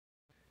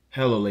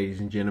Hello, ladies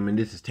and gentlemen,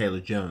 this is Taylor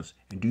Jones,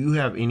 and do you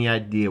have any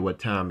idea what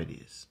time it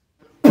is?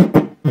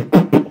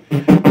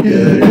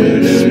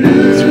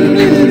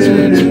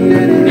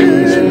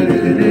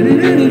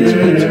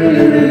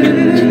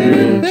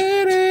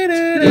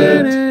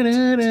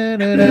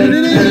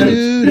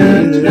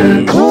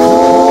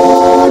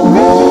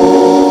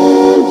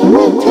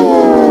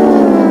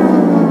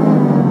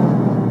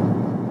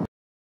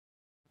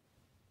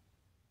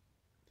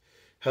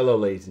 Hello,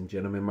 ladies and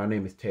gentlemen, my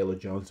name is Taylor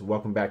Jones, and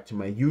welcome back to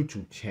my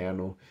YouTube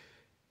channel,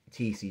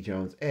 TC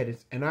Jones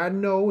Edits. And I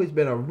know it's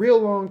been a real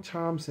long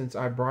time since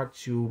I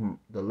brought you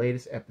the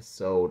latest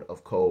episode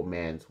of Cold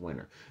Man's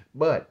Winter.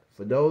 But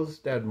for those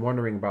that are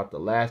wondering about the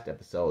last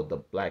episode, the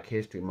Black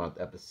History Month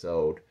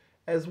episode,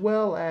 as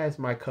well as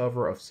my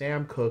cover of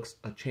Sam Cooke's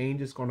A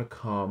Change Is Gonna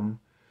Come,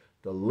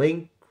 the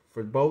link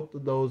for both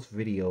of those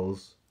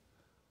videos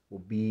will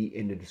be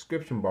in the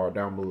description bar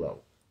down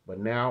below. But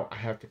now I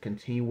have to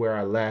continue where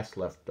I last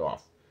left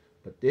off.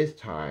 But this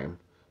time,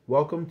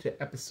 welcome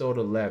to episode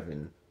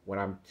 11, when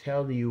I'm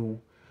telling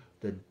you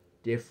the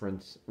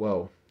difference,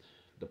 well,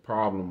 the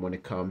problem when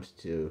it comes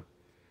to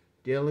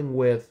dealing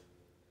with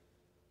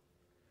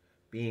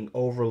being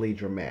overly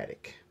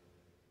dramatic.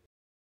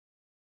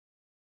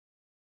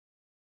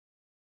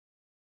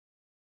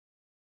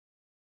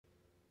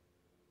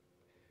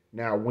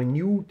 Now, when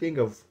you think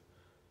of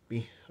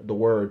the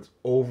words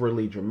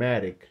overly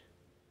dramatic,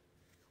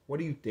 what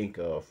do you think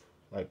of?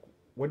 Like,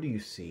 what do you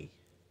see?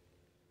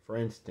 For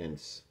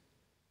instance,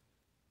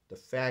 the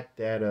fact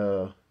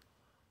that,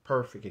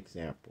 perfect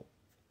example,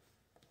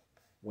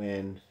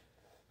 when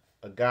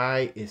a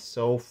guy is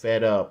so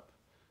fed up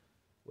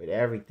with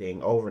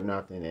everything over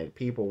nothing that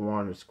people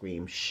want to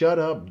scream, shut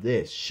up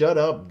this, shut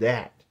up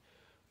that.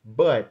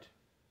 But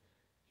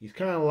he's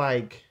kind of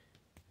like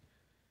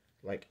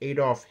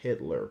Adolf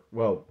Hitler.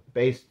 Well,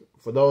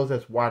 for those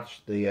that's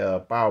watched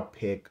the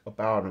biopic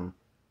about him,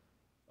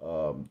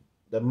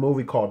 the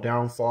movie called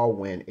Downfall,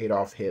 when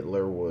Adolf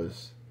Hitler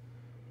was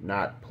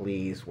not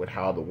pleased with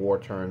how the war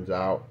turns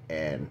out,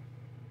 and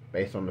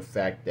based on the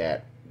fact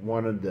that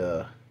one of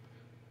the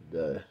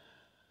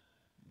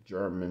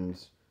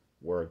Germans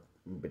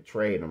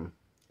betrayed him,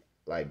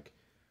 like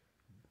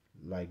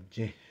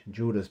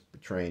Judas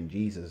betraying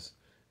Jesus,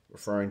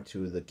 referring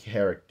to the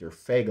character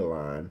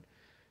Fagellon,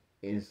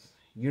 is,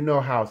 you know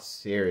how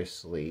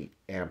seriously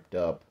amped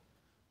up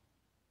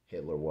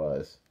Hitler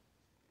was.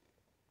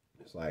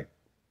 It's like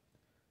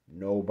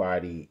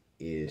nobody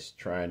is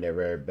trying their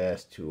very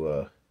best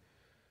to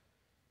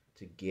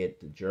get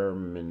the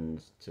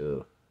Germans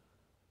to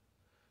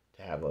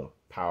have a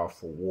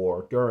powerful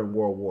war during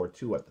World War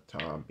II at the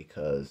time,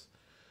 because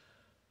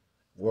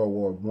World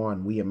War I,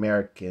 we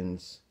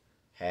Americans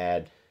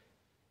had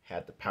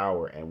the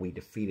power and we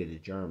defeated the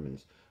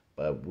Germans.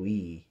 But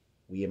we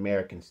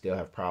Americans still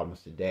have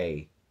problems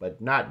today, but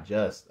not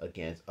just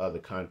against other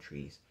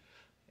countries.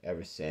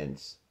 Ever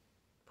since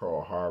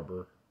Pearl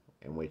Harbor,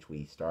 in which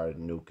we started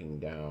nuking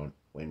down,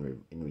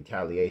 when in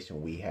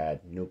retaliation we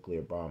had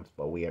nuclear bombs,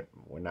 but we're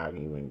not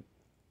even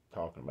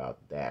talking about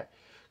that,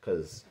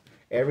 because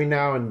every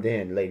now and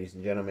then, ladies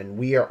and gentlemen,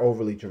 we are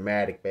overly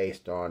dramatic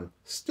based on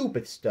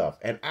stupid stuff,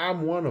 and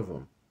I'm one of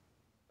them.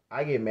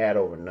 I get mad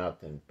over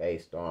nothing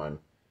based on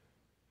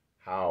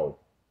how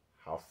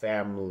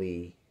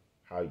family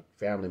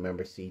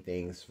members see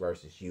things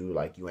versus you,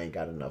 like you ain't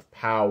got enough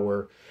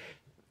power,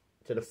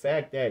 to the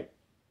fact that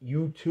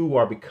you too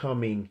are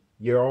becoming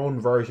your own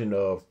version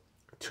of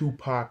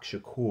Tupac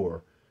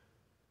Shakur,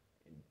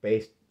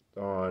 based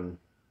on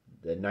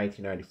the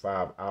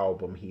 1995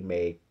 album he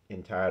made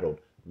entitled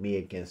Me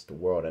Against the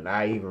World. And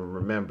I even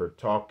remember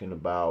talking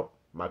about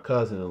my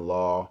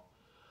cousin-in-law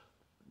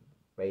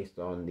based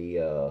on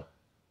the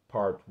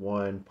part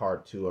 1,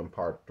 part 2, and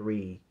part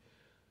 3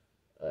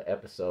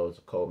 episodes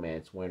of Cold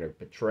Man's Winter,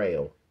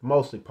 Betrayal,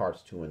 mostly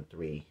parts 2 and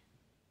 3.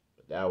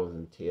 But that was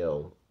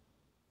until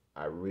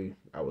I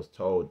was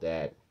told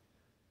that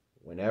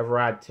whenever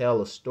I tell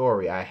a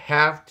story, I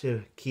have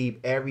to keep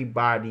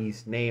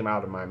everybody's name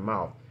out of my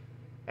mouth,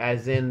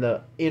 as in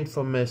the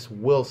infamous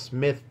Will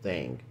Smith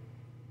thing.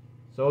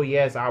 So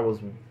yes, I was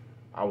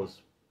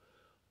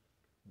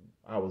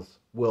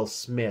Will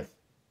Smith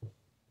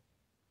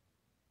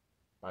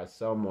by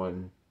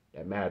someone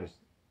that matters,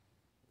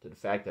 to the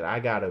fact that I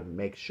gotta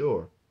make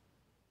sure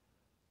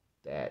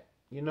that,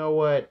 you know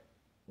what,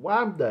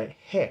 why the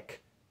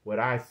heck would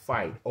I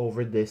fight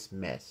over this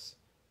mess?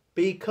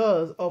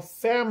 Because a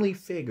family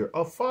figure,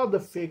 a father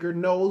figure,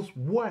 knows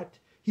what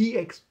he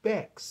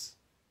expects.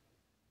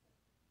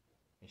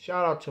 And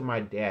shout out to my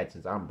dad,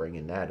 since I'm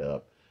bringing that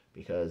up,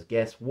 because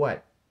guess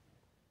what?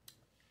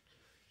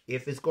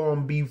 If you're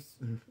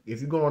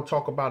going to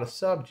talk about a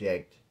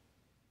subject,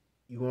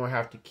 you're going to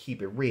have to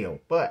keep it real.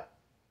 But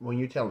when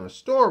you're telling a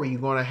story,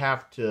 you're going to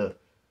have to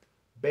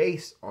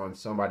base on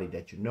somebody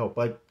that you know,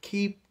 but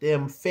keep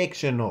them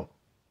fictional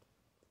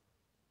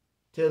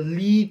to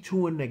lead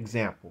to an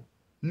example.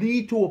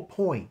 Lead to a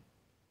point.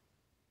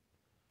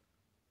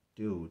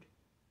 Dude,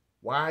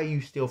 why are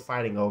you still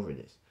fighting over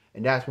this?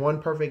 And that's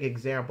one perfect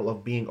example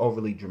of being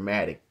overly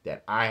dramatic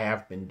that I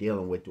have been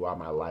dealing with throughout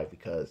my life,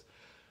 because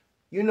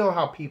you know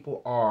how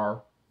people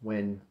are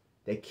when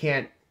they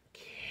can't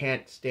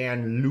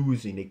stand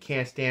losing, they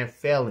can't stand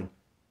failing,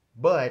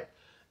 but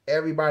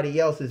everybody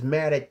else is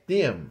mad at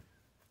them.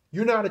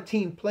 You're not a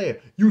team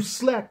player. You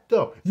slacked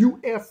up. You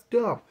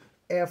effed up.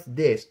 F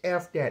this,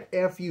 F that,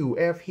 F you,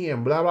 F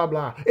him, blah, blah,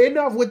 blah.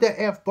 Enough with the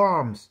F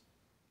bombs.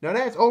 Now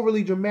that's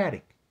overly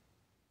dramatic.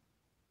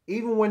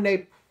 Even when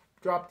they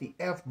drop the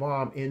F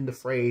bomb in the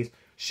phrase,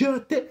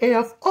 shut the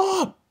F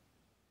up.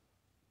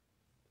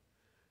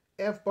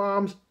 F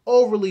bombs,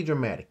 overly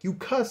dramatic. You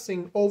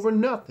cussing over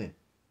nothing.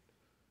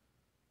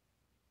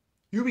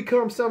 You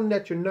become something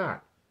that you're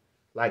not.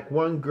 Like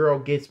one girl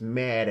gets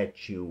mad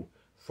at you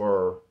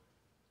for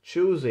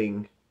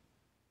choosing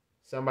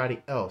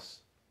somebody else.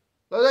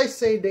 Let's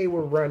say they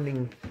were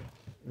running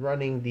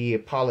the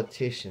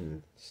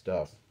politician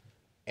stuff,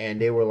 and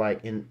they were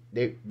like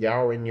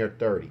y'all were in your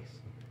 30s.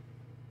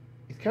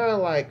 It's kind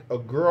of like a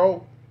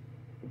girl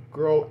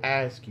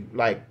ask you,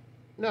 like,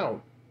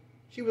 no,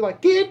 she was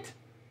like, get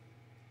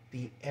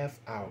the F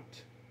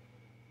out.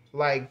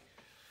 Like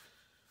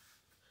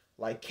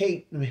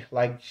Kate,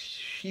 like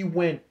she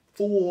went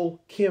full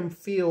Kim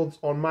Fields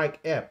on Mike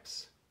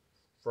Epps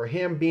for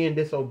him being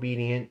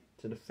disobedient,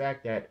 to the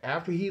fact that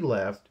after he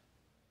left,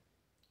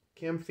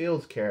 Kim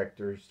Fields'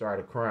 character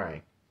started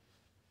crying.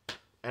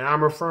 And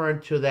I'm referring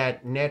to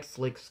that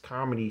Netflix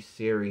comedy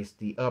series,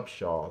 The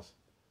Upshaws.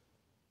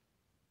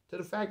 To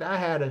the fact that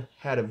I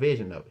had a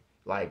vision of it.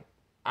 Like,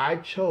 I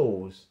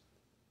chose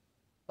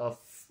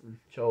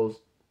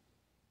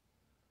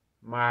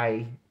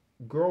my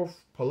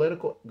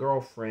political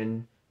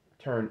girlfriend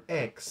turned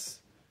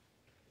ex.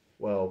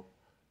 Well,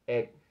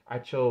 I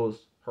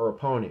chose her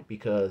opponent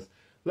because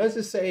let's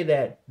just say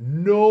that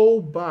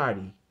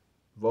nobody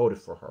voted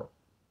for her.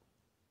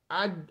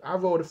 I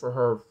voted for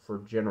her for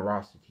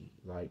generosity.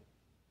 Like,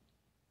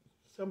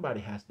 somebody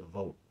has to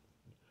vote.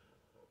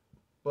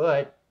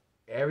 But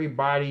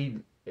everybody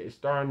is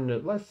starting to,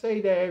 let's say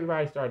that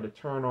everybody started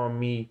to turn on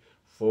me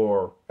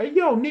for, hey,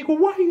 yo, nigga,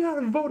 why you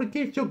gotta vote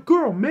against your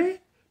girl, man?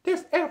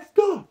 That's effed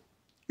up.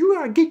 You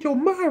gotta get your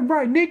mind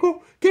right,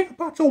 nigga. Get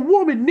about your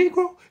woman,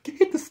 nigga.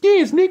 Get the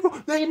skins,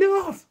 nigga.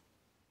 Enough.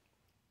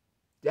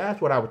 That's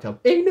what I would tell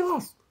them.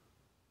 Enough.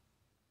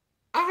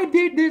 I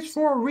did this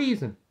for a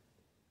reason.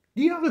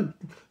 The other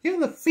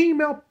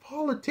female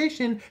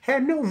politician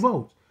had no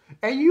votes.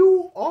 And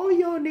all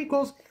y'all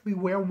niggas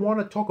everywhere want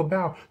to talk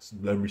about,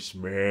 let me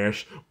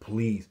smash,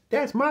 please.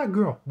 That's my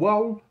girl.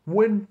 Well,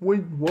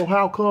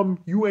 how come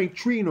you ain't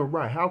treating her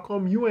right? How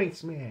come you ain't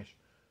smash?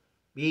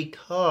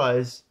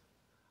 Because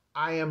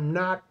I am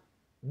not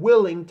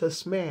willing to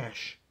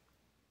smash.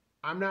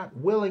 I'm not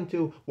willing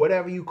to,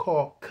 whatever you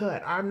call,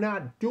 cut. I'm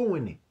not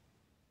doing it.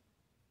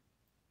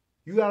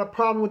 You got a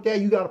problem with that?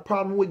 You got a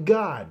problem with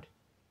God.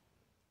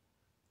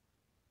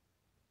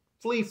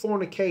 Flee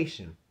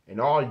fornication. And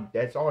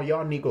that's all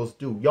y'all niggas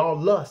do. Y'all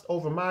lust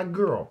over my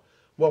girl.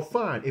 Well,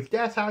 fine. If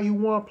that's how you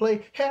want to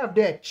play, have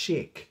that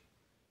chick.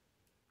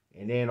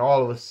 And then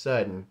all of a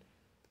sudden,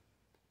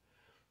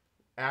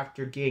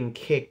 after getting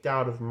kicked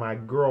out of my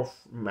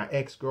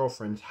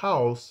ex-girlfriend's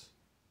house,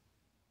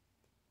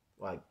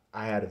 like,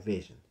 I had a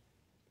vision.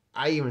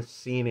 I even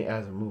seen it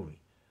as a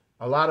movie.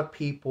 A lot of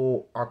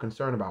people are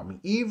concerned about me.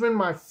 Even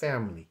my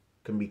family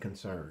can be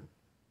concerned.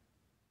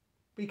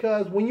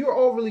 Because when you're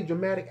overly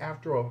dramatic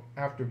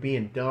after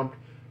being dumped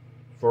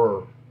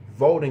for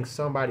voting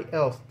somebody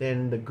else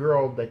than the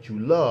girl that you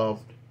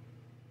loved,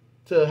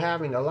 to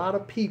having a lot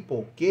of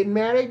people get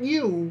mad at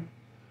you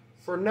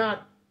for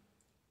not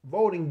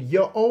voting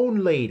your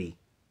own lady,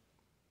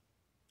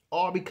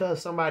 all because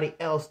somebody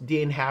else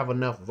didn't have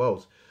enough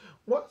votes.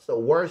 What's the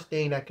worst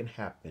thing that can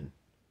happen?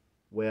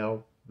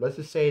 Well, let's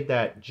just say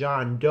that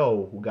John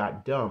Doe, who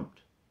got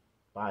dumped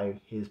by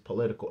his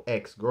political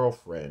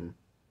ex-girlfriend,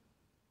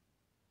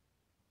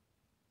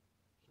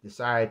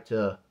 decided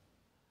to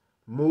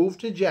move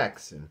to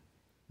Jackson,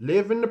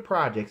 live in the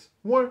projects.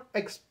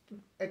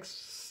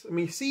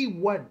 See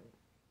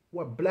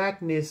what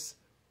blackness,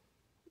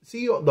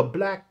 see the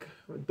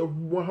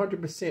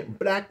 100%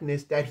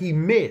 blackness that he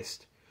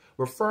missed,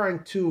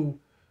 referring to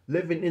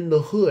living in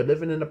the hood,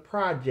 living in the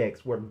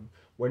projects where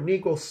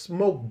niggas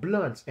smoke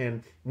blunts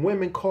and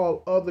women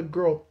call other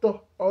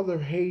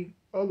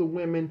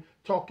women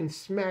talking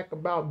smack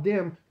about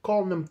them,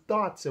 calling them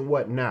thoughts and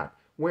whatnot,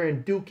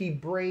 wearing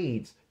dookie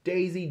braids,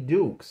 Daisy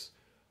Dukes,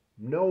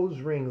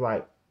 nose rings,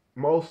 like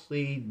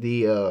mostly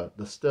the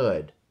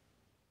stud.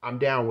 I'm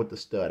down with the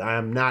stud. I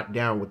am not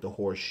down with the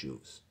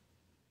horseshoes.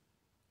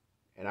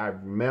 And I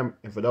remember,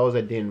 and for those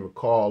that didn't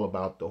recall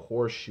about the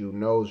horseshoe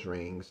nose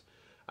rings,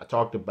 I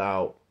talked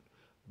about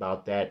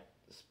that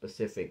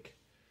specific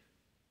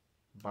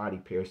body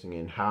piercing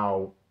and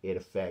how it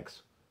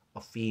affects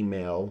a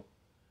female.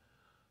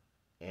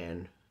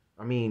 And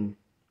I mean,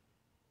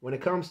 when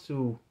it comes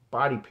to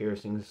body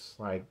piercings,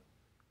 like,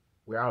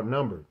 we're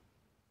outnumbered.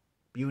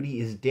 Beauty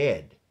is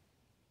dead.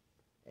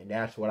 And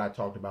that's what I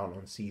talked about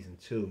on season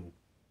 2.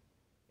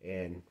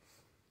 And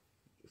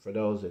for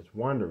those that's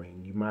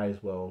wondering, you might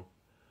as well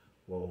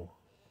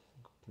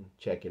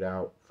check it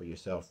out for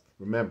yourself.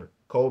 Remember,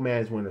 Cold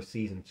Man's Winter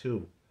Season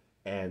 2,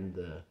 and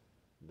the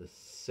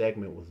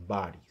segment was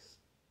Bodies.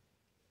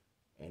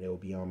 And it will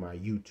be on my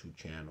YouTube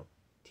channel,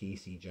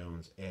 TC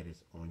Jones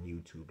Edits on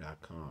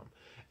YouTube.com.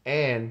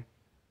 And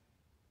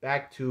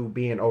back to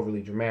being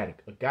overly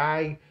dramatic. A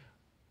guy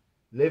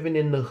living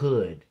in the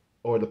hood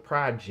or the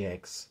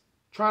projects,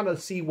 trying to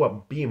see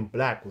what being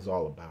black was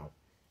all about.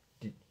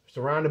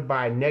 Surrounded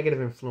by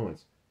negative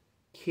influence.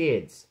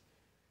 Kids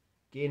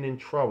getting in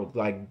trouble.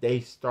 Like they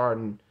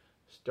started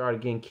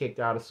getting kicked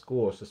out of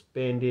school,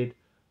 suspended.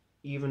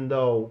 Even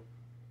though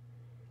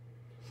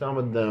some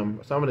of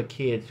the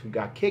kids who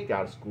got kicked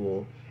out of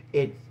school,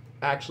 it's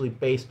actually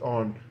based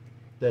on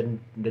the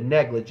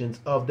negligence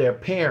of their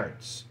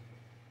parents.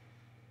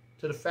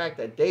 To the fact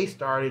that they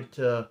started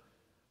to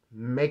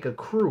make a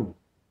crew.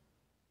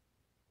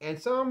 And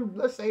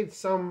let's say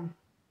some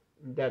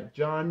that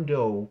John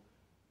Doe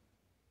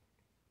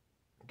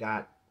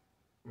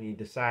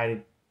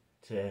decided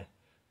to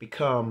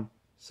become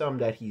some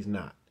that he's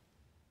not.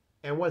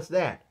 And what's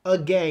that? A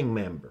gang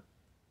member.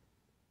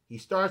 He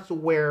starts to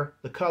wear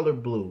the color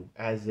blue,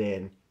 as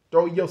in,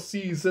 throw your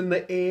C's in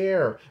the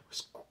air,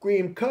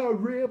 scream car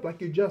rip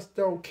like you just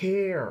don't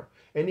care.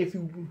 And if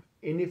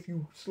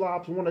you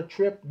slobs want to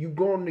trip, you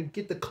going to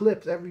get the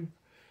clips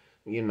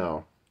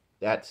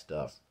that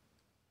stuff.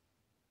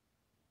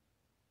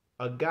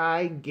 A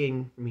guy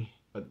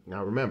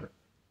now remember,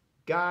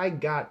 guy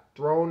got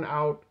thrown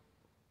out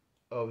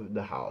of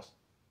the house,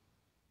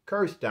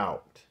 cursed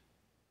out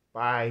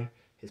by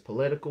his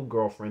political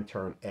girlfriend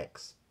turned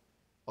ex.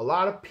 A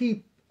lot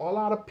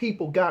of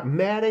people got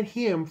mad at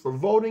him for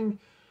voting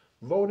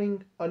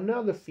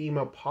another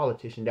female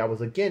politician that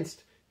was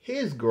against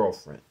his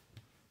girlfriend.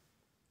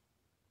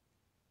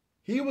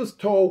 He was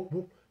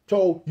told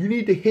you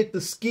need to hit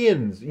the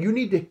skins. You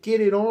need to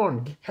get it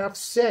on. Have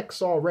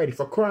sex already,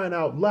 for crying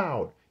out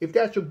loud. If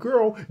that's your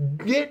girl,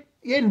 get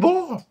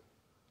involved.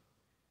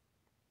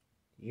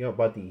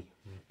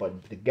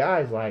 But the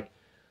guy's like,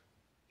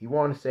 he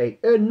want to say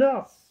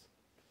enough.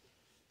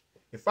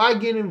 If I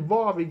get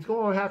involved, it's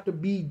going to have to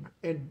be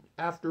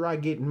after I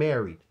get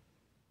married.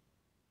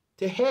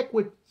 To heck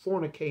with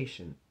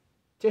fornication.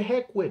 To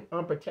heck with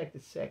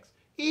unprotected sex.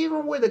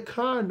 Even with a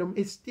condom,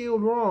 it's still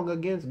wrong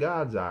against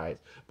God's eyes.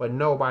 But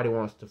nobody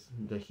wants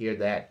to hear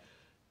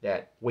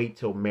that wait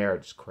till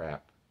marriage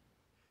crap.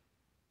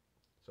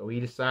 So he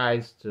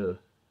decides to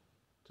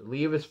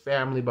leave his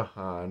family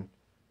behind.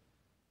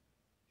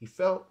 He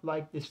felt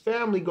like his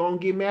family going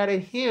to get mad at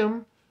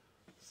him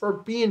for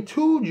being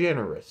too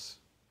generous.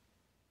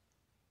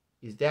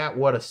 Is that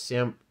what a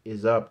simp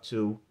is up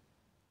to?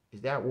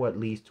 Is that what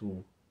leads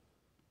to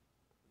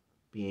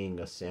being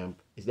a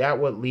simp? Is that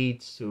what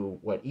leads to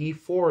what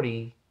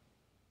E40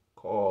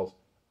 calls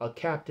a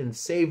captain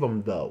save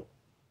 'em though?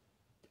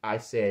 I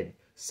said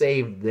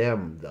save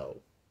them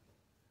though.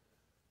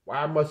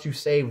 Why must you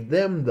save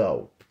them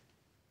though?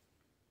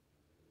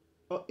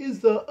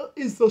 Is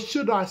the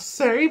should I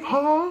save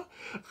her?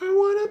 I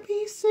want to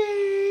be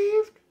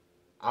saved.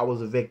 I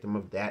was a victim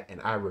of that,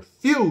 and I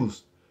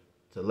refuse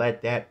to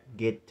let that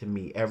get to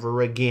me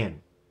ever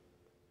again.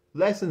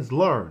 Lessons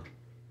learned.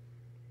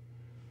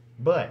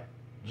 But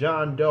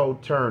John Doe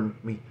turned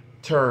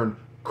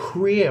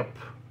Crip.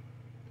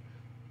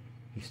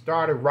 He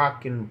started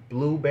rocking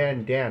blue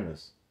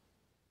bandanas.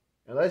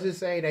 And let's just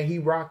say that he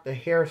rocked a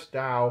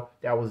hairstyle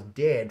that was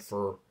dead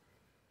for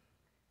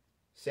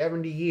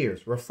 70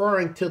 years,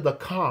 referring to the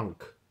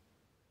conch,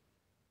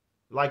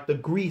 like the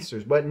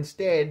greasers, but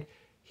instead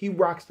he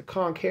rocks the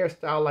conch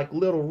hairstyle like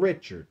Little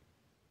Richard,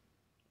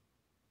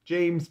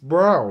 James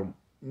Brown,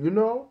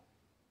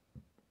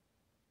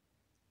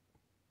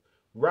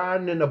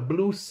 riding in a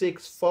blue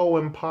 6'4"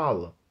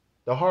 Impala,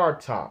 the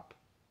hardtop,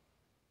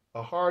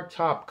 a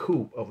hardtop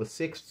coupe of a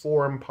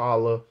 6'4"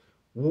 Impala,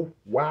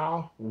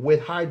 wow,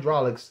 with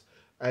hydraulics.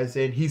 As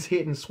in, he's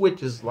hitting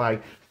switches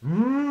like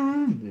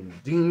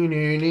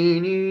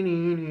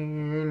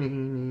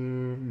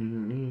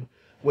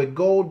with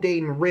gold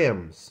Dayton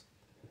rims.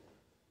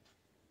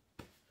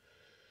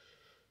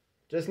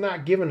 Just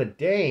not giving a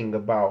dang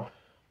about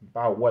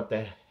what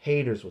the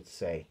haters would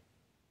say.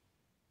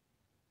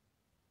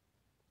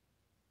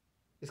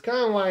 It's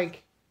kind of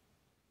like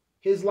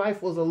his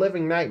life was a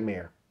living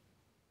nightmare.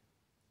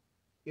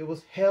 It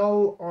was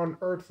hell on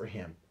earth for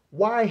him.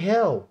 Why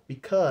hell?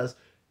 Because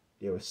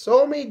there were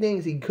so many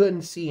things he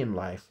couldn't see in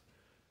life,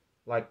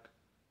 like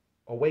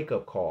a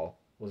wake-up call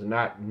was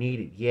not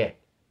needed yet.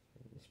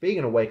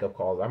 Speaking of wake-up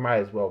calls, I might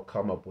as well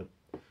come up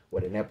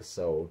with an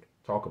episode,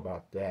 talk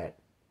about that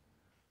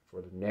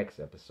for the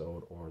next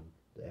episode or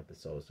the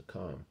episodes to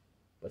come.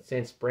 But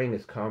since spring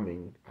is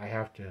coming, I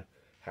have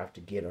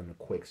to get on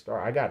a quick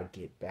start. I got to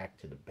get back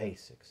to the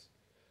basics.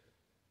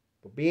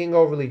 But being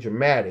overly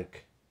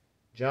dramatic,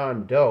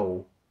 John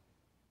Doe,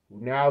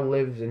 who now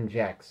lives in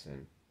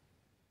Jackson,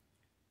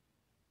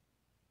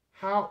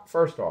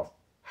 first off,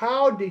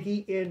 how did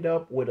he end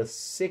up with a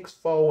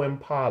 6'4"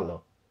 Impala?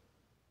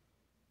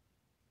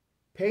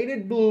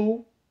 Painted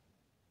blue,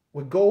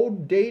 with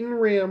gold Dayton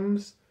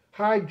rims,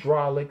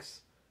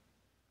 hydraulics.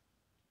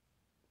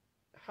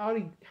 How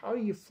do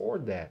you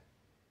afford that?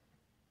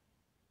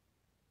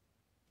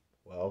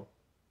 Well,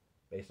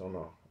 based on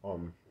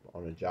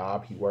a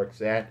job he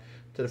works at,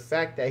 to the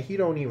fact that he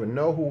don't even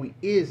know who he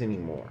is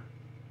anymore.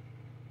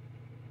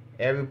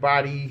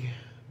 Everybody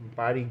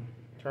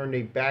turned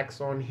their backs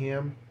on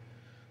him,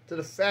 to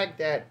the fact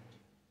that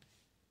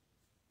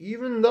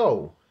even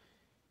though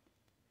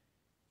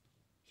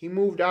he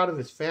moved out of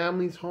his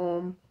family's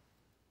home,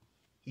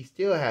 he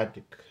still had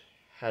to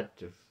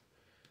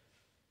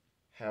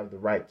have the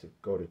right to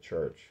go to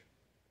church.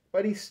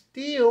 But he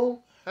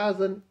still has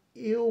an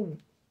ill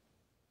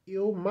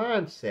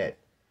mindset,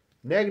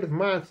 negative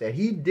mindset.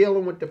 He's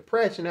dealing with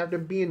depression after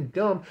being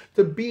dumb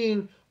to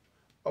being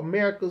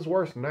America's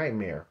worst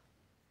nightmare.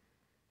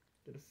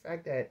 To the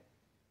fact that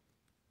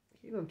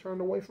he done turned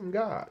away from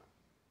God.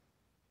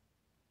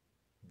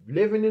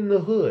 Living in the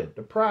hood,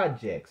 the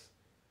projects,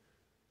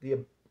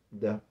 the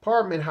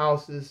apartment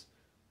houses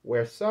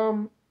where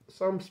some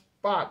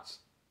spots,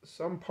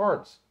 some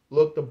parts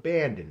looked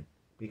abandoned,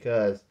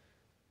 because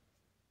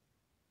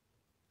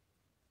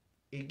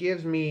it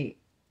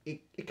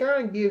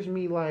kind of gives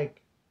me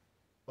like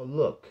a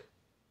look.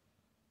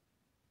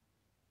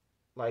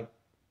 Like,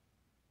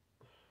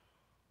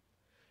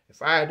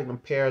 if I had to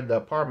compare the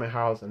apartment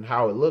house and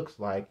how it looks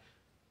like,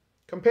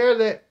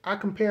 I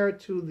compare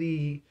it to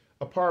the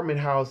apartment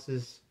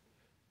houses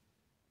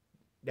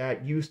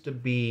that used to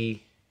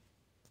be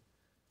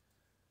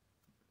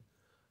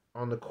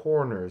on the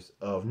corners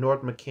of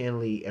North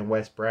McKinley and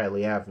West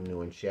Bradley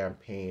Avenue in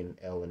Champaign,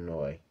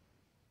 Illinois.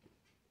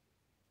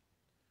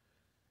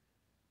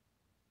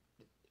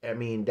 I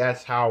mean,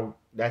 that's how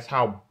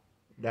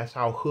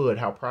hood,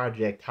 how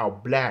project, how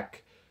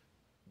black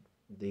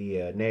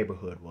the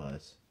neighborhood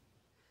was.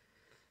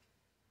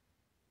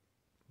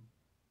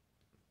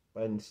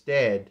 But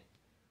instead,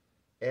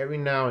 every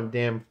now and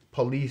then,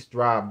 police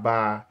drive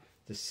by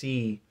to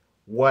see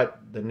what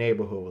the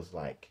neighborhood was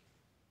like.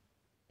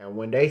 And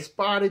when they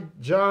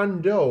spotted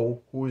John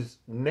Doe, who's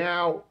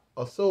now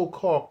a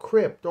so-called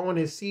Crip, throwing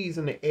his C's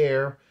in the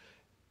air,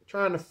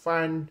 trying to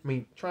find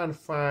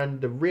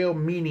the real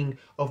meaning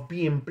of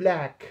being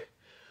black,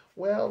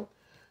 well,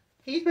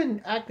 he's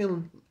been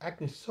acting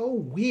so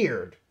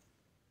weird,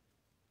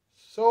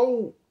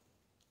 so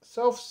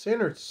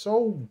self-centered,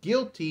 so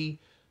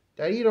guilty,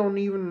 that he don't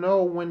even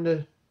know when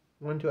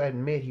to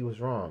admit he was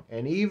wrong.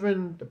 And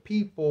even the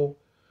people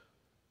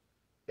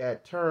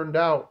that turned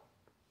out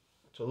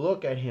to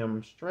look at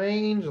him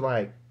strange,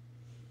 like,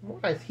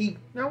 why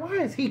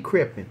is he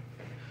cripping?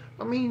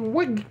 I mean,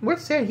 what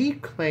said he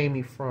claim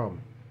he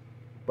from?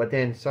 But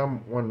then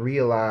someone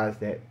realized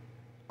that,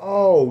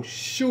 oh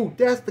shoot,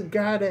 that's the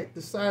guy that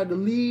decided to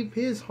leave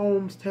his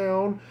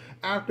hometown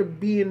after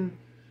being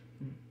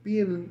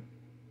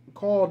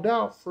called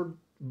out for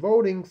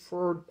voting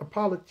for a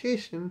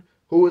politician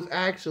who was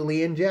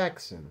actually in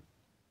Jackson.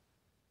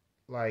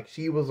 Like,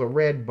 she was a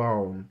red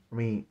bone. I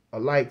mean, a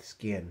light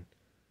skin.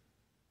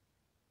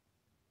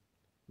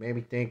 Made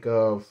me think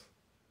of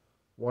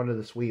one of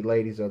the sweet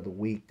ladies of the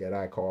week that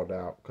I called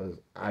out, because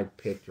I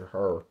picture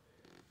her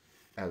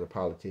as a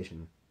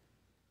politician.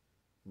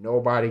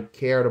 Nobody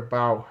cared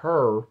about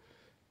her,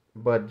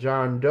 but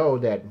John Doe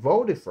that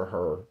voted for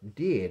her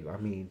did. I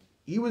mean,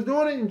 he was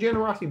doing it in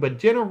generosity, but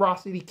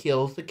generosity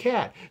kills the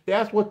cat.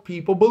 That's what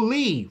people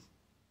believe.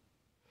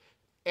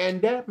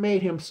 And that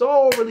made him so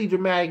overly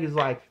dramatic. It's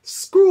like,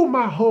 screw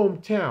my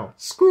hometown.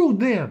 Screw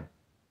them.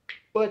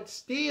 But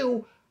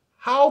still,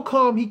 how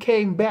come he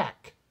came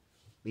back?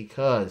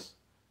 Because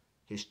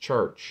his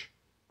church,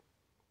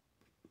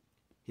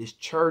 the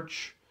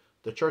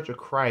Church of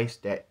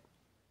Christ,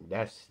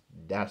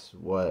 that's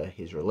what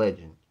his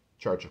religion,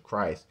 Church of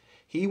Christ.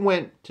 He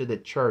went to the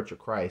Church of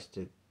Christ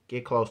to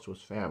get close to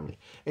his family.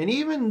 And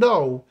even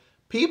though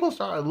people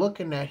started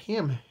looking at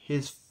him,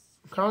 his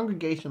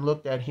congregation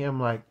looked at him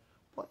like,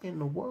 what in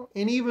the world?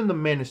 And even the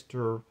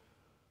minister,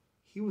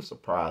 he was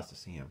surprised to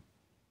see him.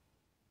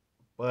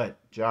 But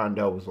John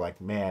Doe was like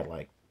mad,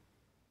 like,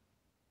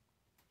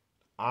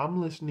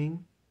 I'm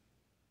listening.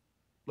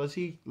 Let's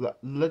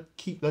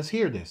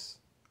hear this.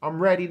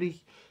 I'm ready to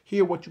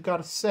hear what you got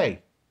to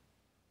say.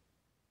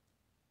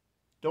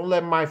 Don't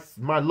let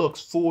my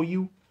looks fool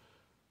you.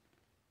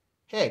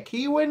 Heck,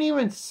 he wouldn't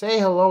even say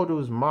hello to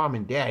his mom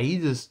and dad. He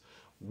just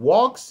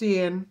walks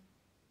in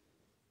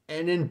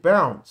and then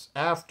bounce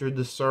after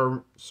the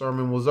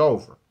sermon was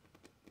over.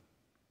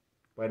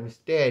 But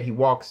instead, he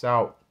walks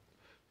out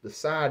the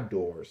side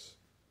doors.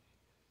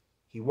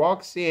 He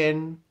walks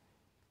in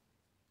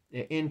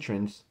the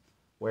entrance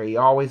where he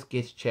always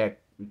gets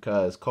checked,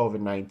 because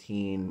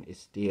COVID-19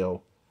 is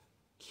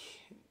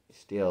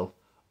still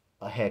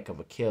a heck of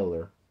a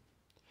killer.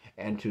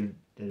 And to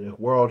the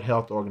World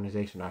Health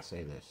Organization, I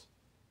say this.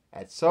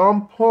 At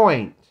some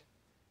point,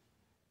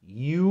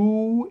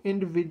 you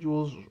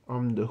individuals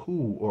from the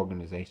WHO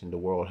organization, the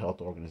World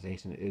Health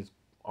Organization,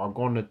 are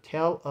going to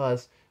tell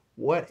us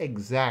what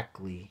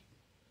exactly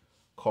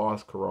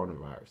caused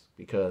coronavirus.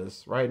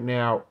 Because right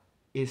now,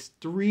 is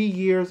 3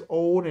 years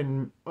old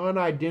and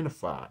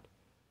unidentified.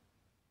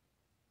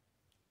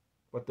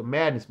 But the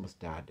madness must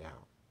die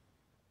down.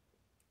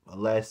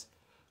 Unless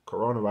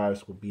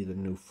coronavirus will be the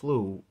new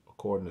flu,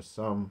 according to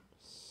some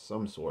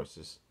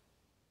sources.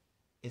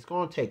 It's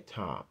going to take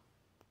time.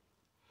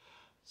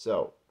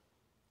 So,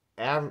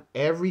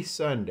 every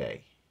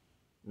Sunday,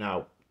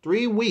 now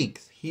 3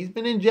 weeks, he's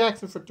been in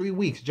Jackson for 3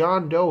 weeks,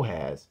 John Doe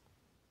has.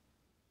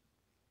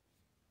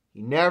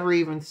 He never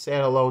even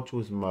said hello to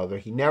his mother.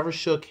 He never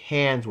shook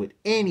hands with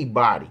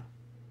anybody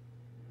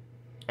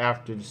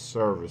after the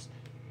service.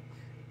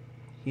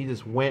 He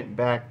just went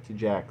back to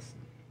Jackson.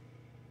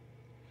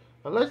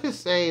 But let's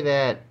just say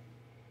that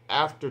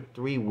after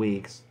 3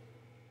 weeks,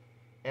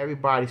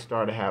 everybody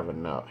started had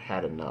enough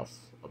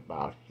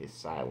about his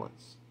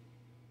silence.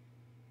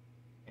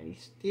 And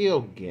he's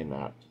still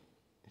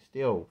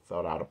still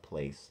felt out of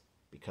place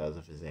because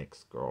of his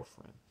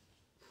ex-girlfriend.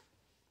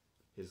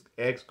 His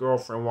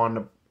ex-girlfriend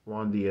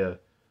won the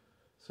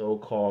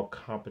so-called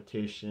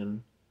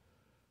competition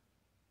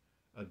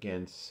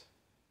against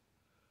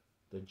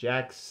the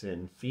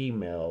Jackson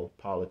female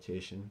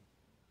politician.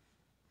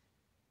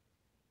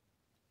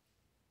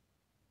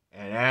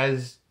 And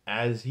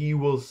as he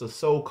was the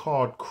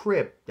so-called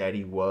Crip that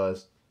he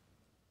was,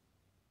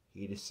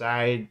 he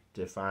decided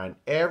to find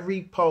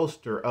every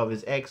poster of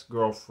his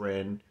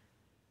ex-girlfriend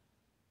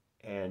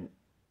and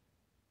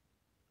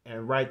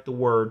write the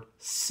word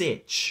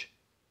sitch.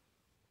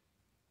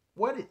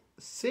 What is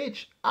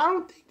sitch? I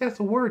don't think that's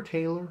a word,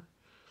 Taylor.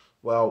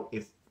 Well,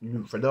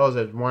 for those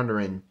that's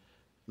wondering,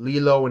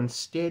 Lilo and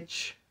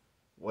Stitch,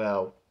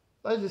 well,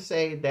 let's just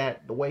say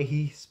that the way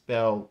he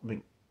spelled,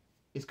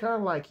 it's kind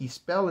of like he's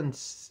spelling,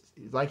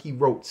 like he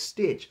wrote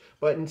Stitch,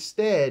 but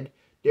instead,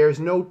 there's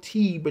no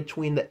T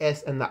between the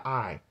S and the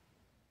I.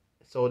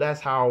 So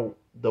that's how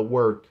the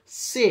word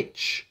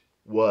sitch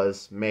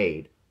was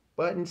made.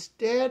 But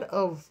instead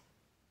of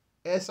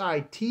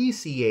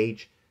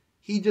SITCH,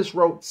 he just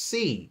wrote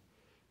C.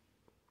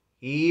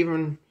 He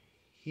even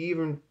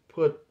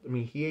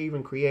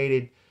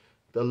created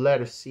the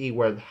letter C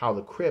how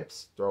the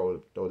Crips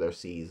throw their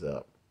C's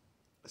up.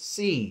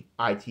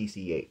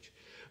 CITCH.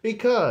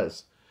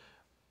 Because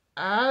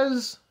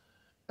as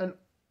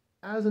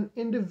an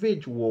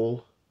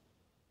individual,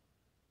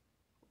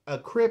 a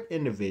Crip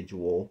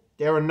individual,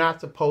 they are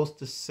not supposed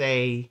to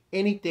say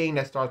anything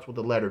that starts with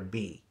the letter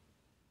B.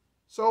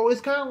 So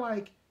it's kind of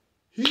like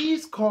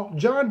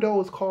John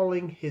Doe is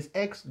calling his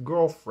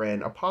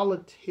ex-girlfriend, a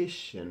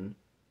politician,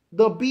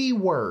 the B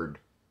word.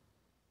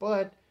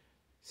 But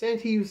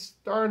since he was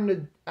starting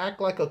to act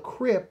like a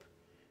Crip,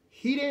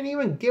 he didn't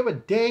even give a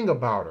dang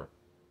about her.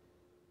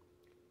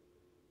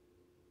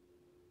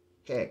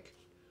 Heck.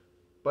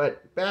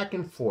 But back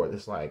and forth,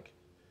 it's like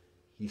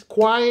he's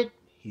quiet,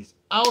 he's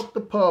out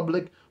the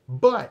public,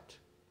 but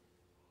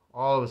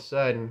all of a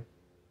sudden,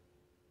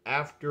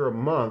 after a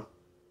month,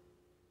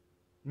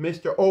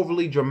 Mr.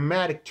 Overly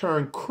Dramatic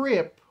turned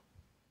Crip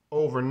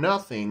over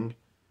nothing.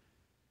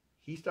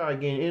 He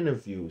started getting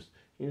interviews.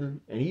 And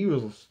he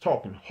was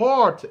talking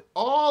hard to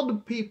all the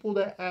people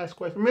that asked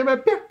questions. Man,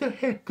 back the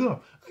heck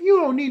up. You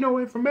don't need no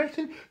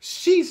information.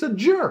 She's a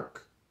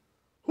jerk.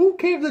 Who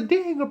cares a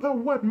dang about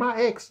what my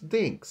ex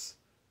thinks?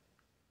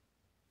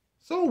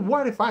 So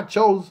what if I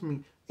chose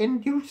me?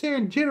 And you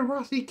saying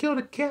generosity killed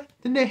a cat?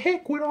 Then the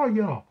heck with all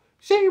y'all.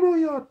 Shame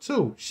on y'all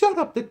too. Shut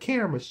up the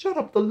cameras. Shut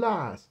up the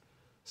lies.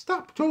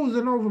 Stop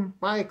choosing over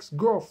my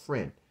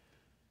ex-girlfriend.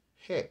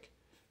 Heck,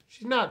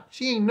 she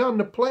ain't nothing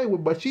to play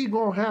with, but she's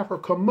gonna have her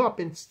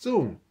comeuppance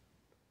soon.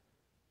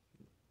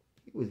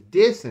 He was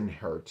dissing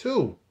her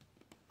too.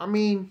 I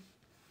mean,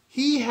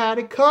 he had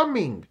it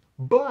coming,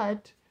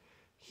 but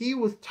he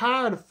was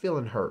tired of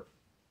feeling hurt.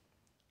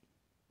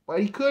 But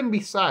he couldn't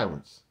be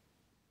silenced.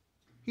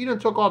 He done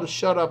took all the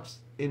shut-ups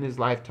in his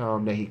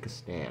lifetime that he could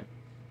stand.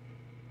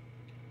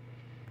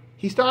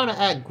 He started to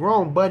act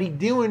grown, but he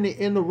doing it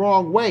in the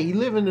wrong way. He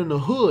living in the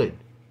hood.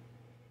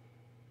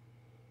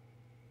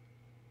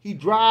 He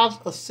drives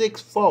a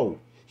 6'4".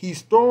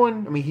 He's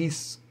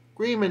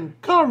screaming,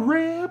 "Come,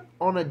 Reb,"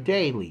 on a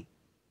daily.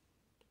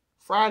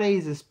 Friday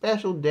is a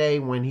special day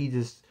when he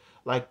just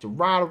like to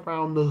ride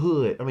around the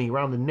hood.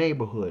 Around the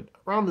neighborhood,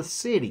 around the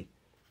city.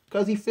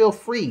 Because he feel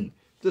free.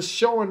 Just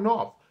showing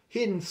off.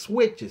 Hitting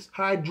switches,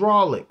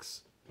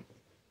 hydraulics.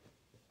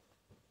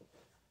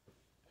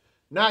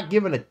 Not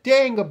giving a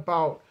dang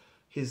about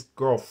his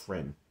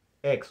girlfriend,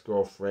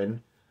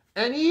 ex-girlfriend,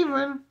 and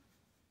even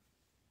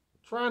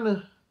trying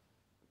to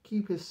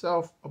keep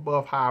himself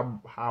above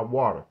high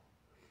water.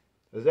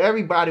 Because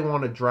everybody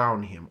want to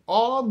drown him.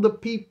 All the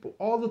people,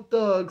 all the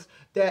thugs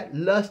that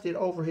lusted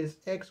over his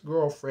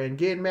ex-girlfriend,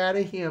 getting mad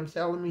at him,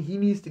 telling me he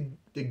needs to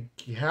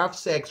have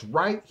sex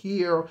right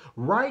here,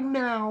 right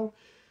now.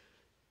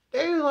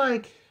 They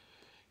like,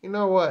 you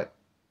know what?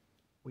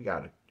 We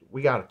gotta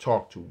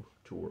talk to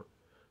her.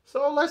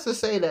 So let's just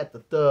say that the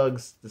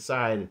thugs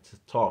decided to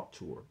talk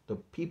to her. The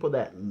people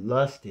that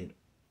lusted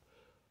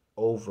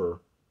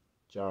over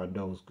John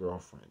Doe's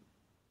girlfriend.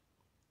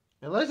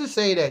 And let's just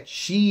say that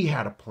she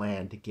had a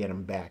plan to get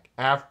him back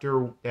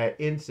after that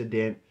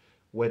incident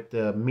with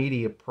the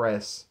media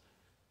press.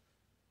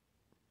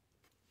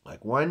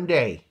 Like one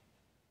day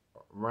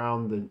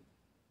around the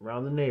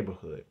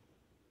neighborhood.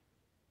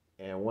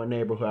 And one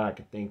neighborhood I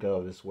could think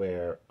of is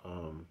where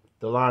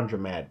the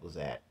laundromat was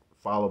at,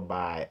 followed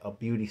by a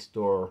beauty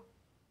store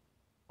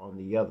on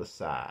the other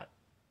side,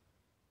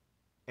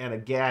 and a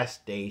gas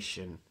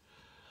station.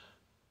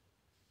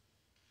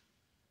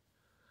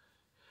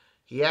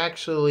 He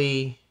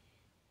actually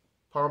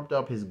pumped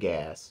up his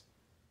gas.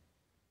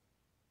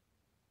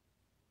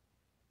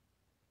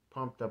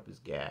 And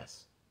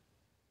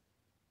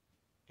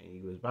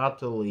he was about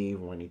to leave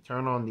when he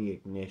turned on the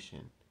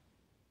ignition.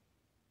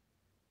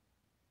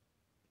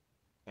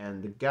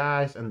 And the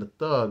guys and the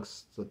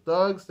thugs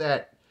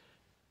that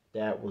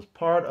was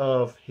part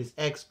of his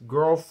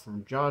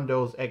ex-girlfriend, John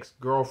Doe's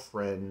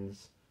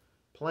ex-girlfriend's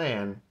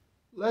plan,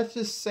 let's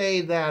just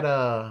say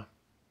that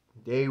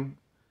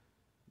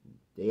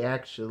they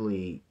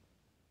actually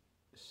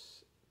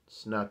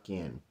snuck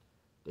in.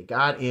 They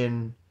got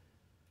in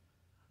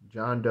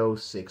John Doe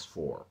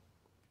 6'4",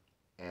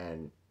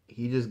 and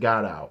he just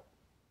got out.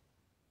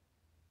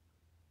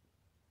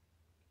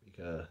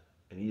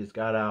 He just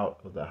got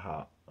out of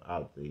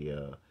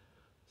the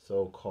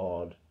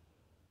so-called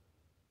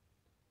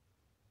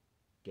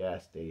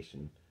gas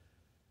station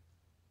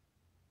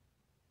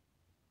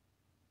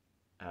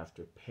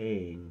after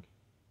paying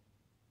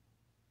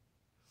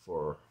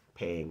for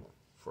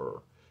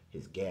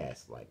his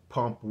gas, like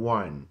pump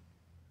one,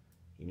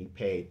 and he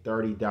paid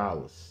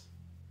 $30.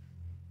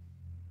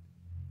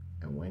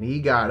 And when he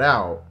got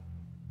out,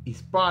 he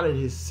spotted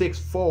his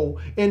 6'4"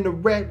 in the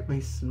red.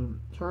 He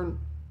turned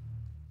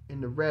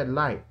in the red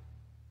light,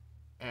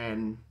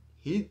 and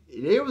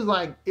it was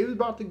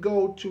about to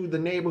go to the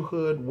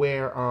neighborhood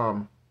where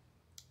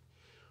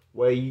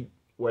they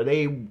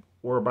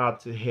were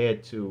about to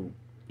head to.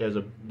 There's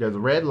a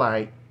red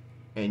light,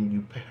 and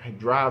you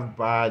drive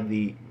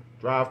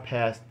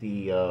past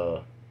the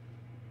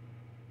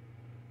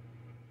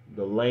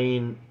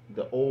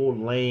old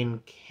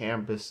Lane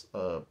campus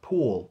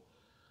pool.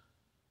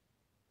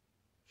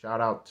 Shout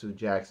out to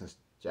Jackson,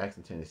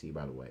 Tennessee,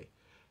 by the way.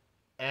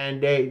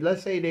 And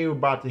let's say they were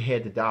about to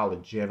head to Dollar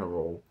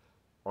General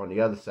on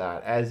the other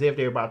side, as if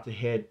they were about to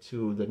head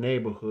to the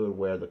neighborhood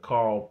where the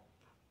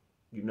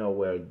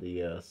where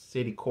the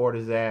city court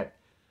is at,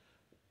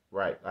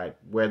 right? Like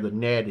where the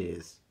Ned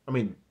is. I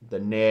mean, the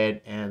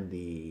Ned and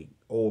the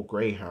old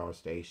Greyhound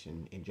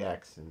station in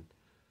Jackson.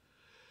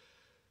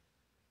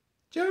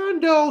 John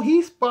Doe,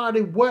 he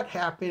spotted what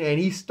happened, and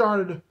he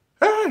started,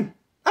 hey,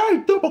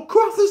 double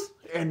crosses,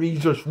 and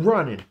he's just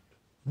running,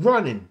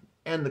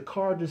 and the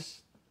car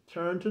just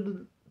turned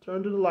to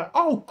the light.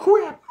 Oh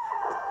crap!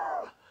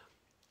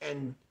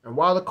 And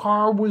while the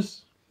car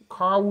was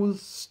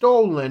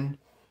stolen,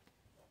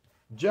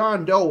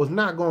 John Doe was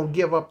not going to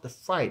give up the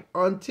fight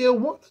until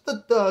one of the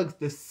thugs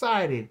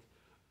decided,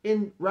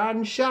 in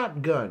riding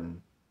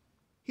shotgun,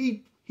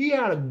 he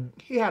had a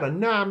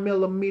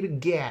 9mm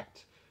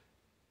gat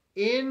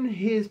in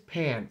his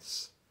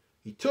pants.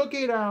 He took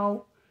it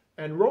out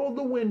and rolled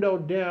the window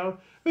down.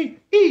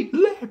 Eat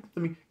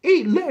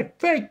lead,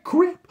 fake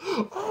crip.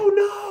 Oh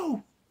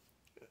no!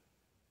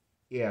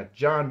 Yeah,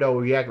 John Doe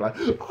reacted like,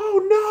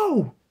 oh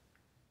no!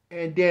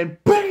 And then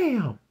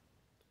bam!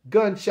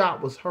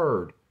 Gunshot was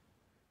heard.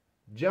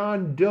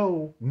 John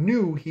Doe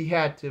knew he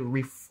had to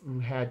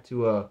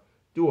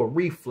do a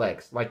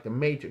reflex like the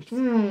Matrix.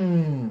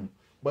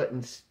 But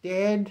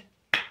instead,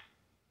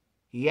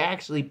 he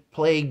actually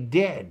played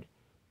dead.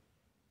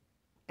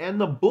 And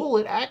the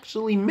bullet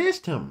actually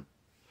missed him.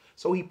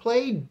 So he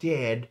played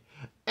dead,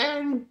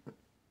 and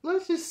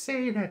let's just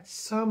say that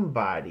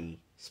somebody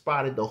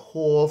spotted the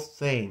whole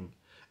thing.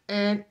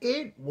 And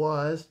it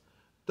was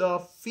the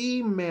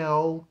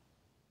female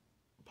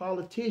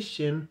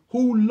politician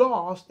who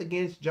lost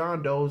against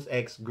John Doe's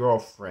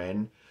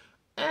ex-girlfriend.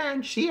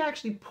 And she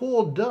actually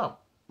pulled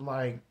up,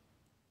 like,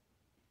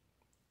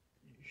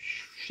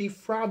 she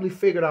probably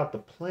figured out the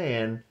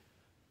plan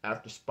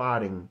after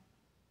spotting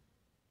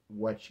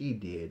what she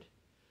did.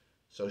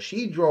 So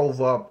she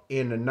drove up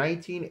in a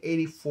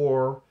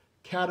 1984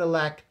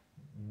 Cadillac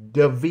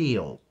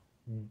DeVille,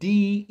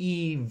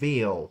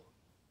 D-E-Ville,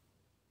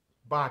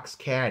 box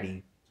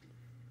caddy.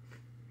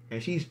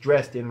 And she's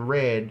dressed in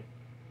red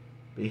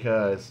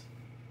because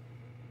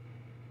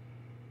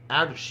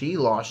after she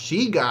lost,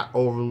 she got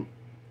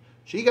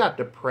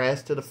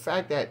depressed to the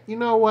fact that, you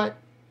know what?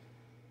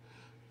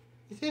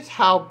 Is this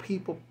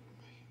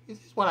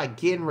what I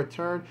get in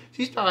return?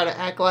 She started to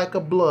act like a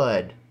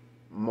blood.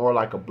 More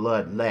like a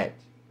bloodlet.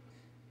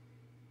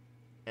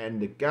 And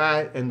the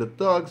guy and the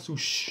thugs who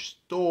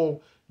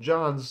stole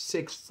John's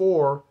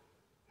 6'4",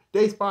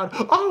 they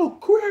spotted, oh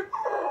crap!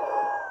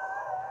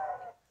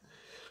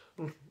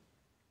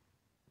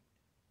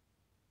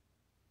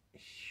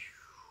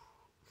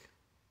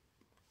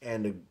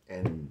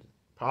 And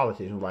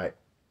politicians like,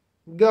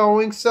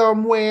 going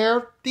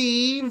somewhere,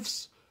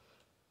 thieves.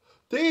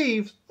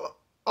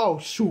 Oh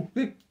shoot,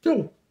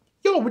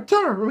 yo,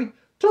 return!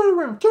 turn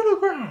around, turn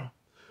around.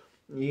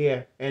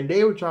 Yeah, and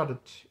they were trying to,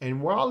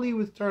 and while he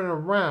was turning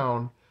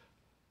around,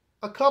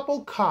 a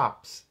couple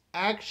cops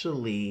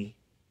actually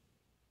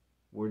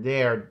were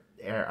there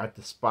at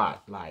the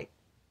spot, like,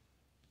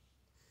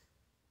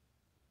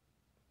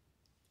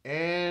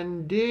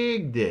 and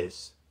dig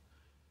this.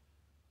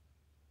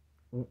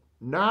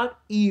 Not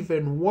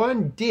even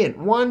one dent,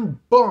 one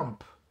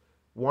bump,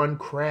 one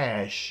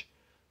crash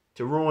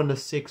to ruin the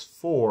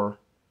 6-4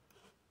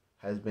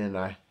 has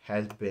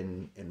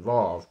been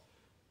involved,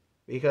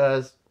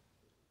 because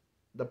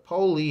the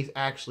police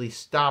actually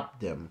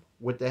stopped them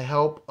with the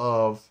help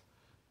of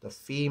the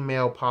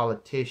female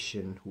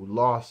politician who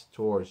lost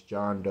towards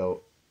John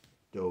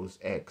Doe's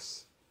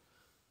ex.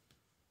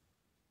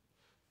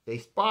 They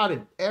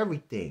spotted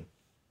everything,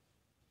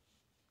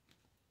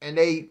 and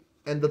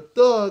the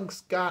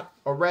thugs got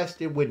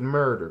arrested with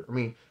murder. I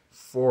mean,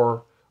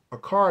 for a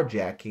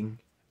carjacking,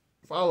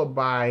 followed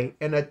by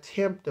an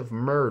attempt of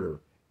murder.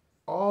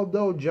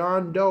 Although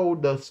John Doe,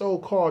 the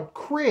so-called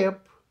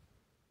Crip,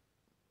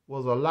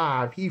 was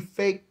alive, he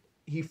faked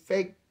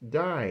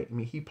dying. I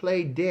mean, he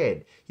played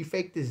dead. He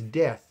faked his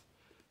death.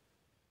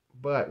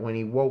 But when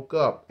he woke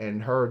up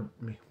and heard,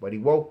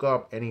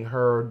 he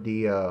heard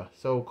the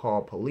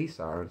so-called police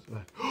sirens,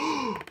 like,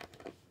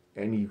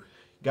 and he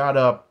got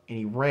up and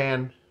he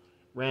ran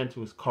to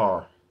his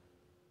car.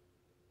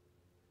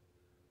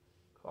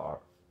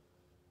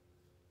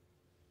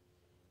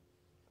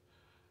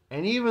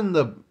 And even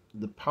the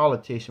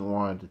politician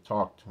wanted to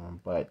talk to him,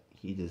 but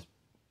he just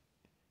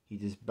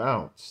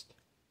bounced.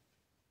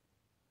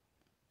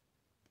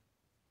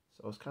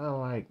 So it's kind of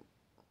like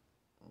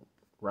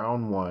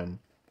round one.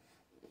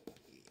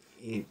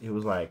 It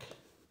was like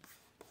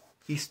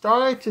he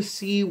started to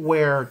see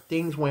where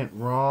things went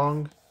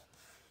wrong,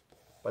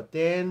 but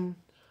then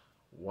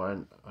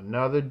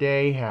another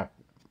day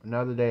happened.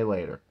 Another day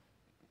later,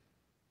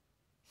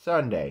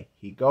 Sunday,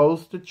 he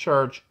goes to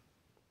church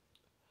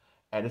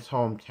at his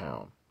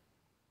hometown,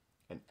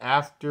 and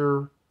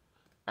after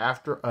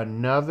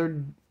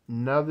another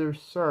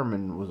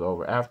sermon was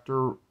over,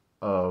 after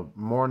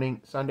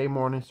Sunday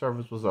morning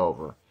service was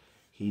over,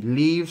 he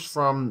leaves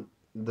from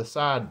the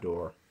side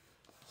door.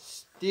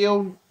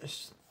 Still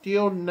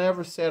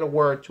never said a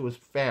word to his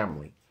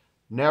family.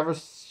 Never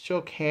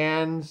shook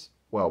hands.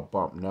 Well,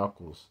 bumped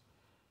knuckles.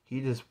 He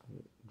just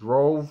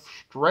drove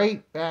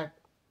straight back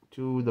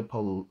to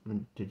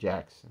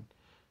Jackson.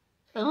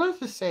 And let's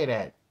just say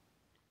that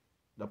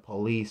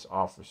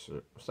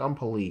some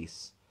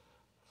police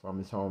from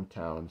his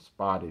hometown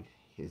spotted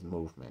his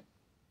movement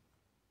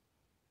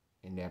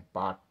in the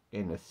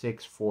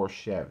 6-4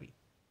 Chevy.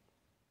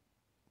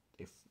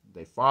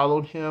 They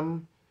followed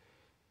him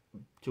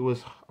to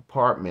his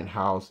apartment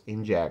house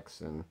in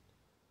Jackson,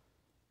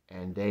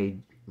 and they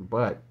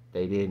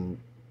didn't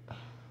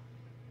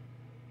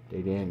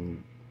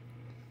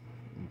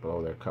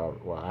blow their cover.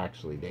 Well,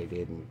 actually, they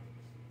didn't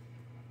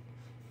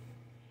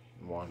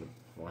want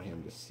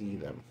him to see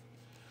them,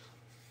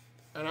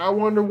 and I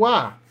wonder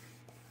why.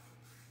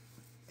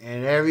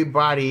 And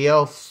everybody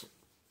else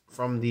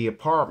from the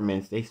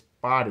apartments, they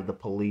spotted the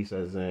police,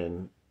 as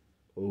in,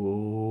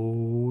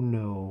 oh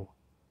no.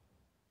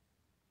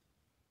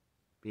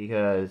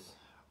 Because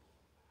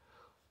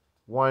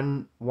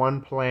one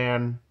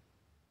plan,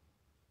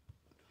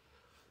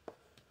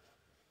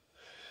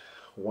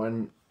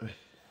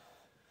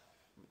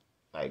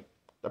 like,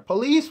 the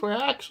police were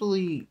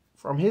actually,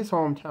 from his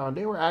hometown,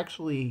 they were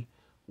actually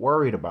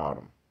worried about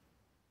him.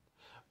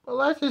 But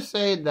let's just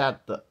say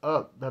that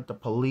the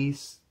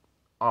police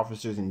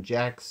officers in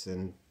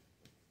Jackson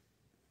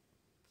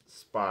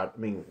saw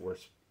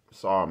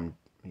him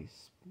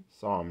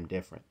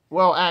different.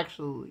 Well,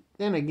 actually,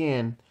 then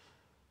again,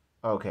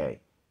 okay,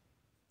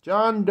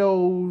 John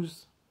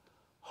Doe's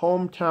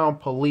hometown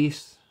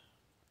police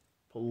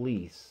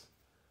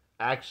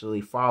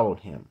actually followed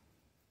him.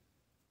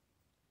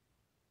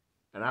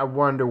 And I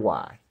wonder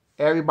why.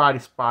 Everybody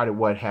spotted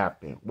what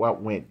happened,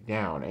 what went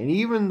down. And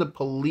even the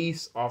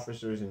police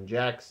officers in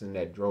Jackson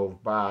that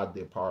drove by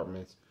the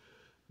apartments,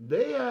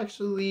 they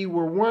actually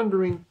were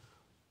wondering,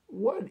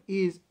 what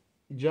is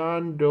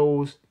John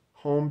Doe's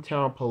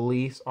hometown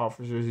police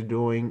officers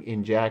doing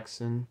in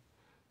Jackson?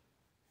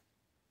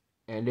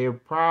 And they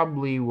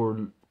probably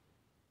were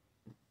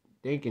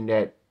thinking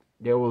that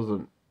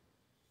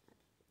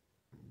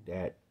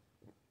that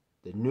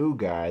the new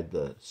guy,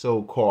 the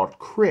so-called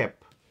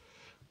Crip,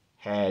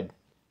 had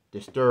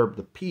disturbed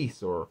the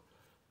peace or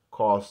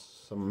caused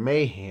some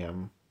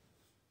mayhem.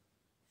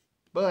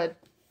 But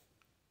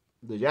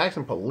the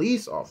Jackson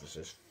police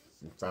officers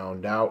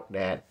found out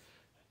that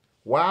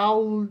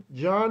while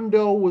John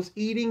Doe was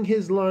eating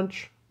his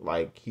lunch,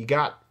 like, he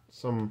got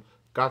some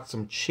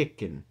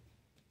chicken.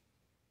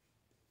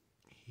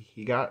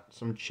 He got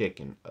some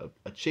chicken,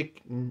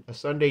 a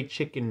Sunday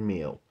chicken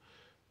meal,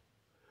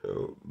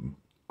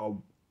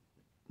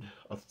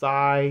 a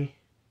thigh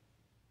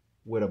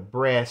with a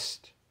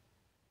breast,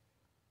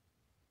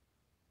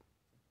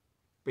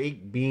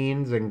 baked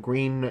beans and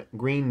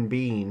green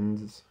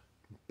beans,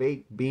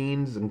 baked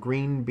beans and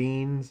green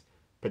beans,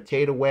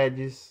 potato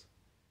wedges,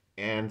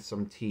 and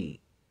some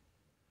tea.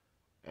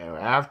 And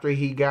after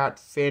he got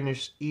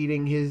finished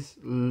eating his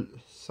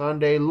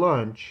Sunday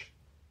lunch,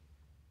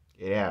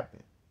 it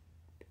happened.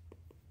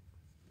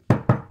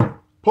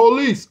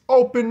 Police,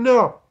 open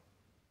up!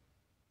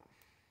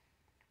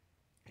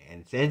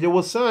 And since it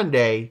was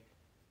Sunday,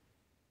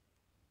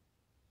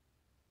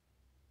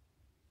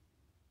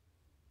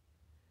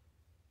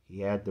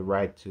 he had the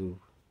right to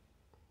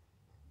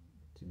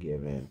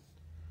give in.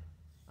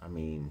 I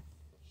mean,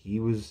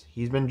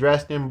 he's been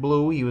dressed in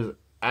blue. He was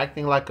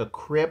acting like a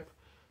Crip.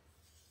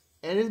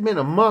 And it's been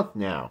a month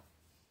now.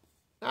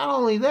 Not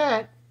only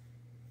that,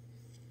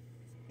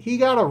 he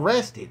got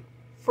arrested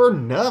for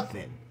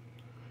nothing.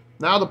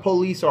 Now the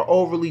police are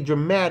overly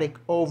dramatic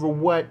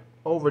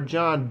over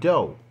John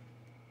Doe.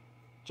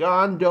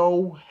 John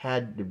Doe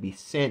had to be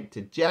sent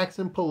to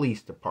Jackson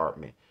Police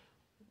Department.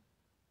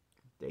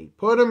 They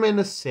put him in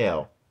a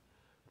cell.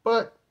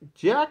 But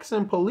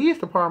Jackson Police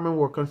Department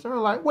were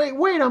concerned like,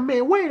 wait a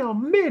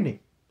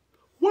minute.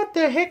 What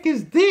the heck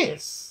is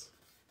this?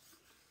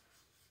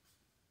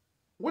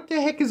 What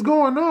the heck is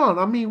going on?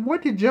 I mean,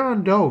 what did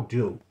John Doe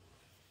do?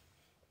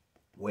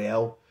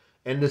 Well,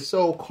 and the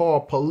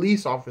so-called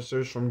police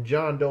officers from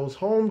John Doe's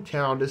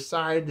hometown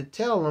decided to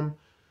tell him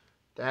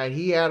that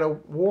he had a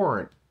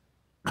warrant.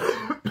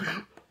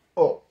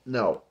 Oh,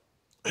 no.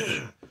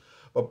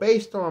 But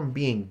based on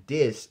him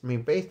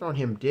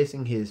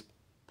dissing his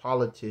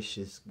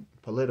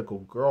political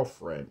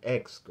girlfriend,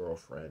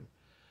 ex-girlfriend,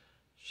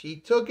 she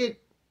took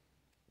it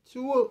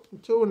to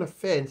an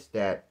offense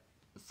that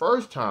the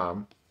first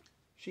time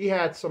she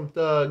had some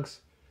thugs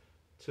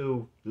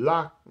to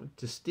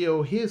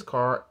steal his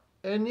car,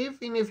 and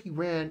even if he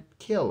ran,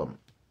 kill him.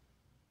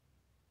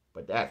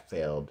 But that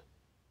failed.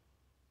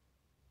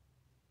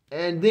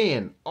 And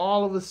then,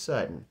 all of a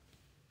sudden,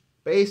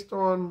 based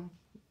on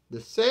the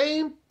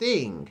same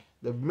thing,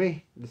 the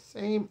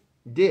same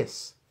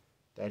diss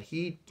that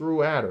he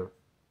threw at her,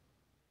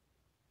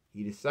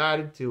 he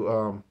decided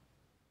to,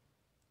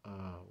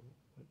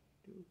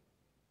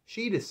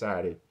 she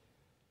decided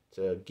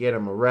to get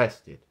him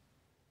arrested,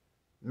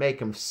 make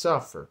him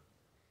suffer,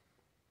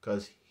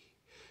 because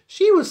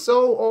she was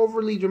so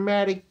overly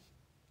dramatic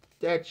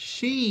that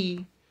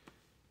she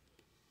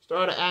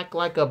started to act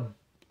like a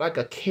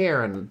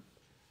Karen,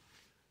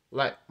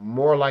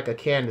 more like a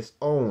Candace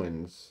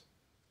Owens,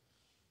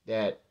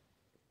 that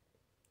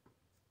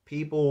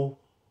people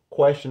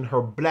questioned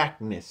her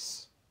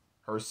blackness,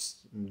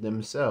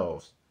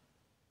 themselves.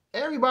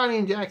 Everybody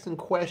in Jackson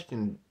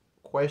questioned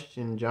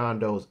John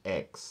Doe's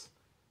ex.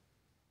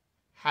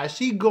 Has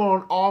she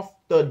gone off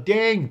the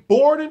dang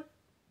border?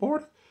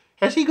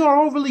 Has she gone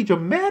overly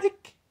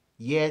dramatic?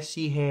 Yes,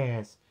 she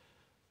has.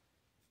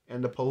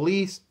 And the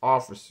police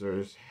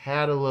officers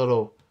had a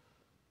little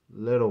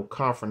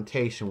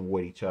confrontation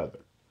with each other.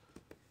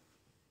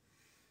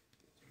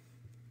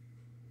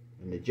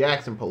 And the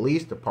Jackson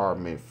Police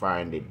Department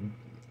find it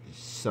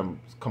some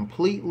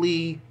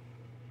completely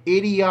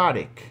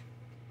idiotic.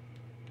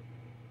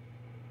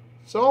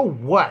 So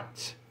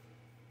what?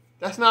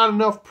 That's not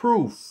enough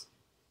proof.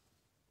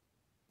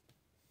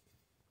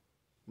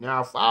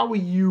 Now, if I were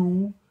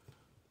you,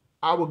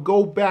 I would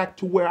go back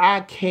to where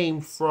I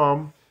came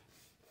from,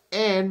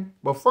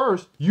 but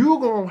first, you're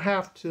gonna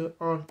have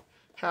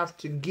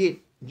to get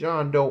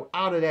John Doe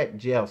out of that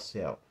jail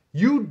cell.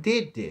 You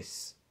did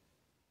this.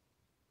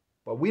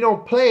 But we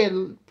don't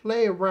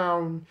play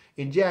around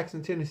in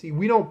Jackson, Tennessee.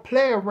 We don't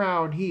play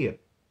around here.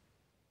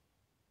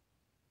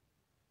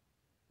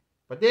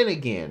 But then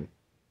again,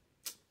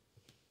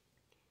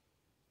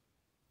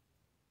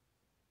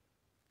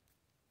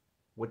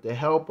 with the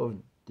help of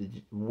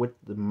with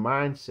the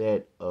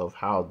mindset of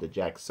how the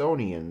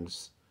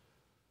Jacksonians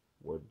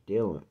were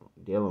dealing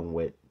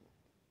with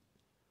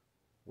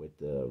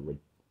the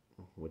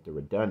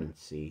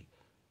redundancy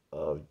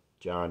of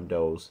John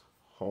Doe's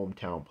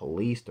hometown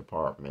police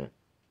department,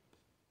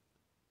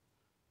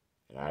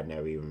 and I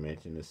never even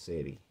mentioned the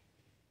city.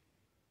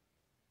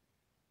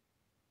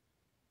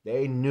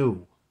 They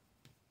knew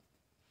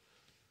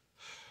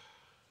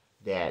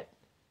that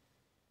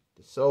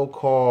the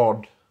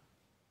so-called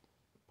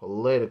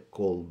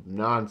political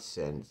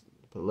nonsense,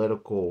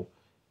 political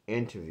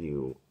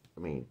interview,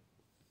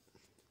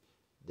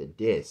 the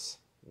diss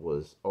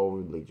was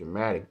overly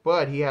dramatic,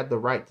 but he had the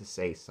right to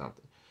say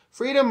something.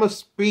 Freedom of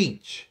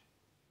speech.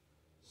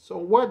 So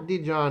what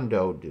did John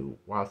Doe do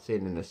while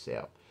sitting in the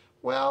cell?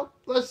 Well,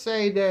 let's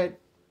say that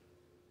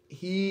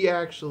he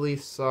actually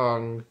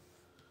sung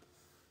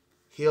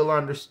 "He'll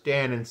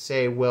Understand and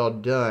Say Well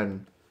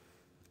Done"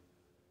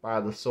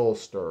 by the Soul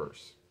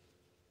Stirrers.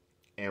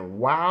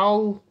 And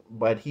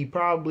but he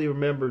probably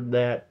remembered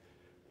that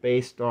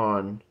based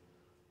on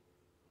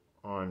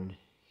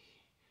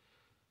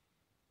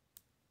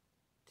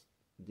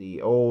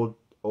the old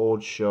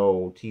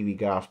show TV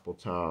Gospel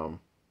Tom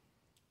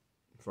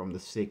from the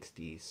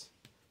 60s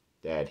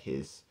that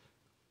his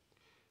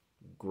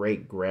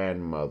great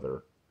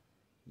grandmother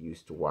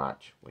used to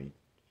watch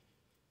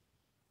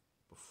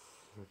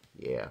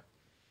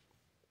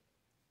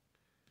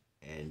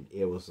and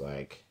it was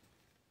like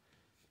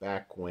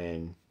back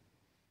when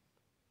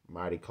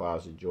Mighty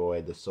Clouds of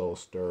Joy, the Soul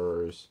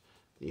Stirrers,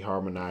 the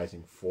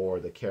Harmonizing Four,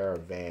 the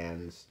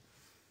Caravans,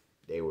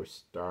 they were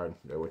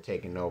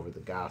taking over the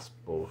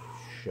gospel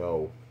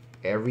show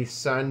every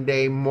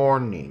Sunday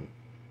morning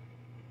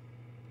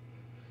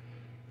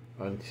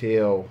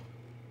until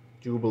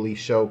Jubilee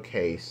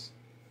Showcase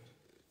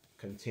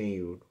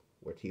continued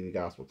where TV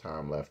Gospel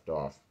Time left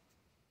off.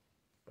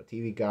 But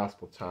TV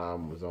Gospel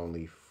Time was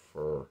only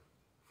for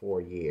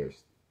 4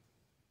 years.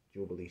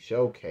 Jubilee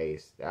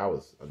Showcase, that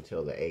was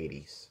until the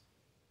 80s.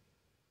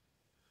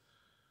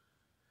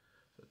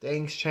 So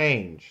things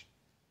changed.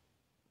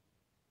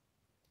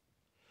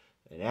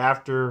 And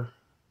after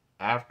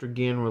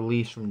getting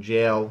released from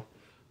jail,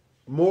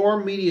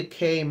 more media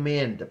came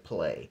into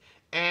play.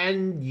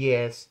 And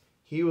yes,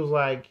 he was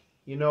like,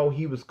 he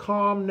was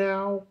calm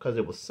now because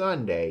it was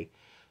Sunday.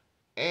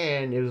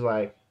 And it was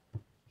like,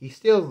 he's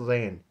still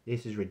saying,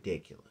 this is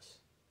ridiculous.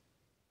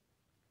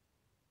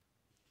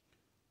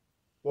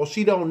 Well,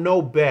 she don't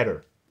know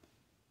better.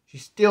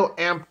 She's still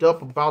amped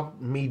up about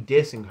me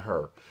dissing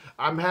her.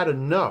 I've had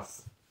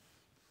enough.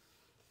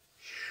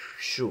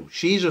 Shoot,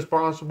 she's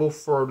responsible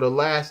for the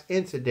last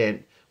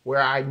incident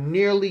where I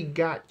nearly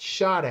got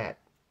shot at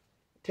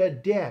to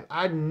death.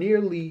 I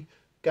nearly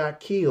got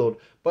killed,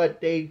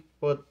 but by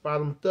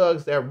them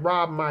thugs that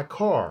robbed my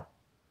car.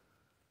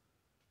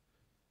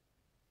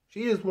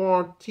 She just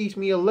want to teach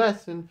me a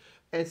lesson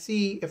and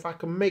see if I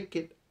can make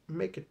it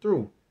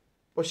through.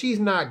 But she's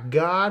not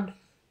God.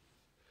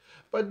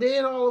 But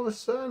then all of a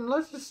sudden,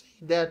 let's just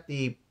say that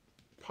the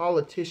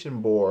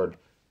politician board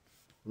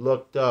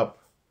looked up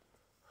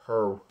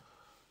her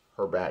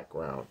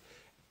background,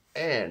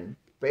 and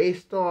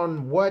based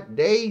on what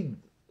they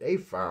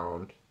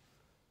found,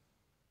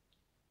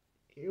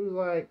 it was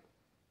like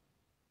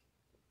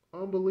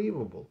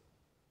unbelievable.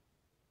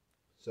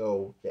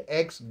 So the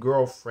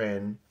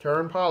ex-girlfriend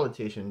turned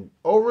politician,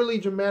 overly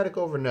dramatic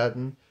over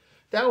nothing,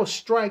 that was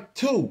strike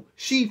 2.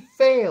 She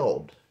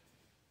failed.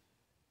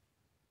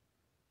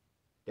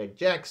 The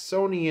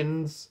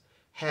Jacksonians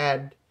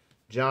had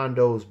John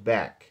Doe's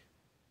back.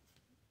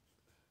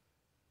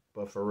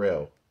 But for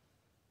real,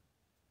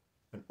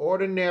 an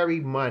ordinary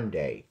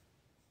Monday,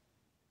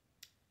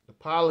 the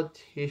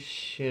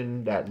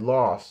politician that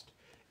lost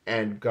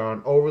and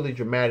gone overly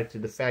dramatic to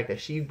the fact that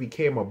she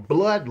became a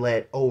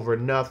bloodlet over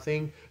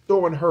nothing,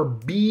 throwing her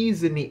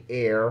bees in the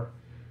air,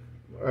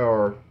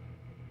 or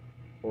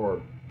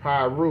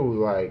Pyru,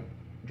 like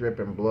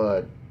dripping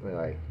blood,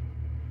 like,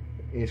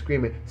 and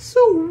screaming,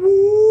 "So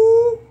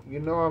woo!" You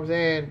know what I'm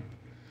saying?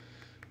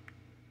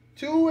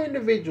 Two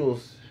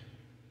individuals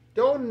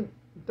don't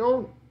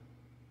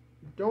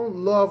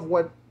love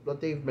what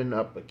they've been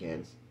up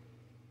against.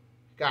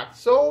 Got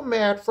so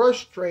mad,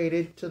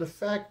 frustrated to the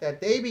fact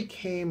that they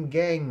became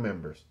gang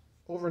members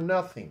over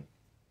nothing.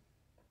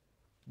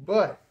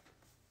 But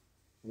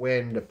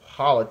when the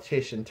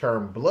politician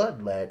turned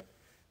bloodlet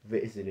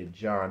visited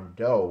John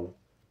Doe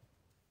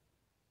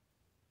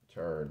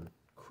turned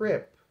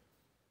Crip,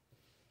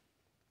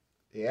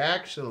 they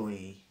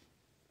actually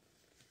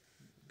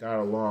got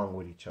along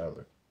with each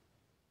other.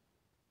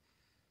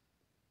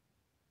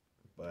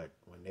 But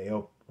when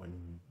the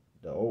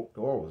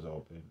door was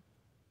open,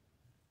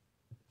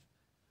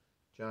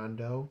 John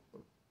Doe,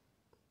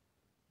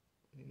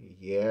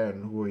 yeah,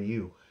 and who are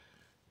you?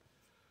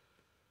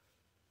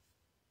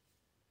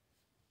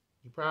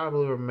 You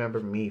probably remember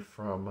me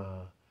from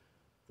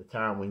the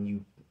time when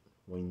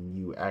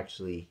you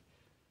actually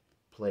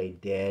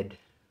played dead,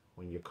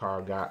 when your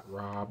car got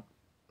robbed,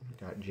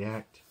 got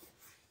jacked.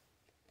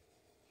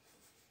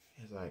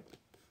 It's like,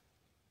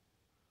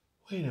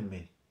 wait a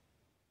minute.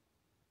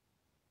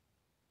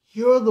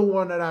 You're the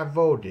one that I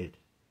voted.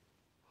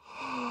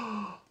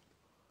 Oh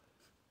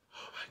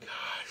my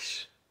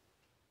gosh.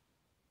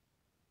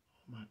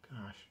 Oh my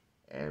gosh.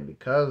 And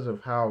because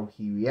of how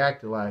he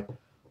reacted, like,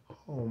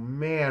 oh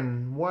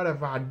man, what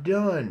have I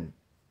done?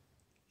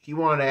 She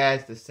wanted to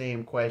ask the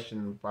same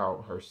question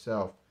about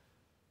herself.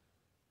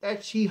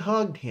 That she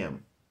hugged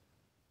him.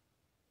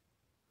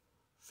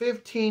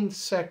 15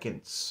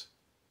 seconds.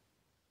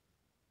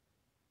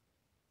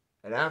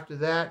 And after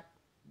that,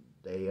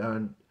 they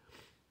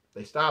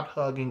stopped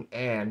hugging,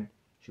 and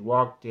she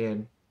walked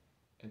in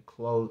and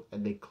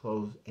he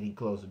closed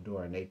the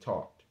door, and they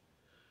talked.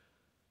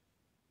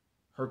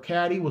 Her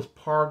caddy was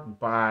parked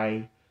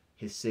by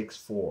his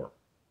 6'4",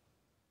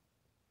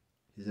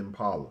 his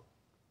Impala.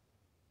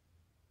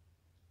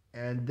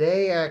 And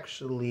they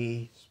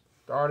actually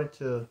started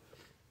to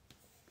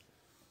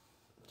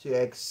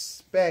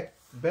expect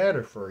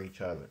better for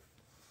each other.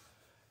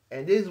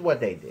 And this is what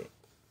they did.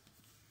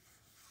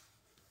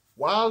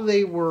 While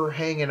they were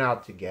hanging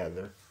out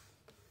together,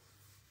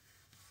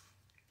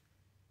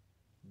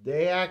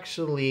 they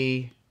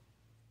actually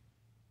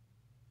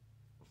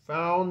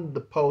found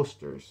the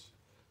posters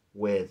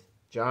with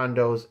John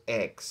Doe's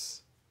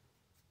ex.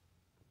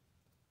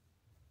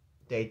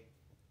 The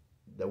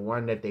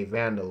one that they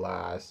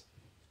vandalized,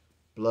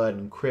 Blood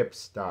and Crip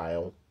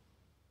style.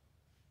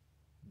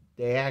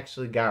 They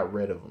actually got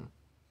rid of them.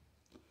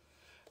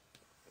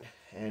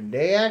 And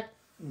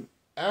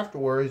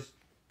afterwards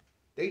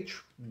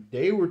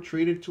they were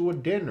treated to a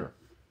dinner.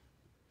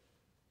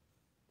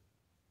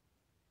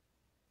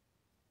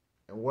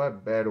 And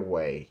what better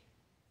way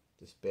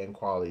to spend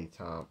quality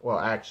time, well,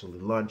 actually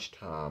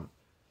lunchtime,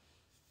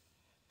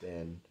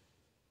 than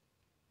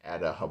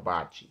at a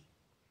hibachi.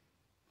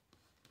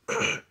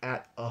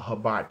 At a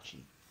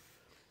hibachi.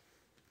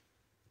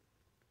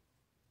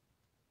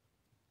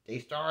 They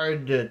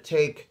started to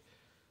take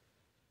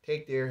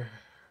their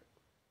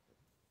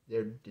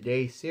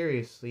day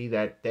seriously,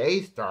 that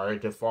they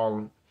started to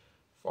fall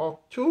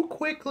too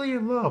quickly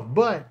in love.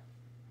 But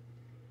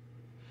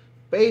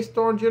based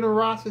on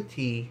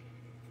generosity,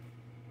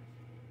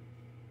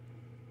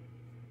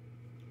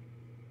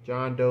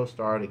 John Doe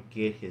started to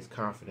get his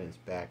confidence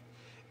back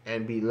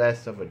and be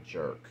less of a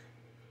jerk.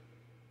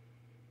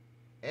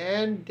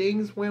 And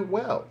things went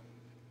well.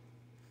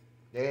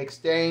 They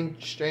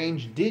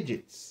exchanged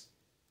digits.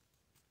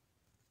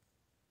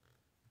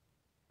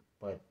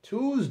 But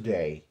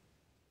Tuesday,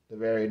 the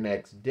very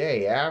next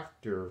day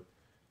after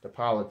the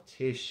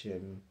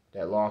politician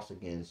that lost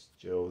against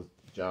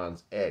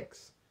John's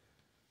ex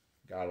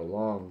got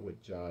along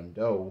with John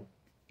Doe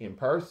in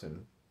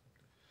person,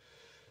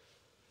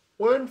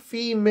 one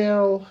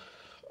female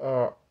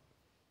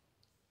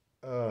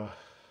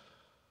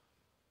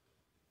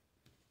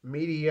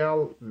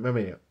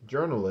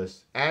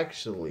journalist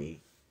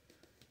actually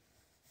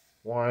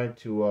wanted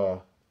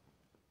to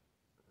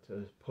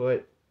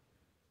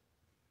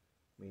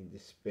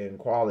spend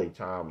quality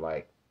time,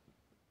 like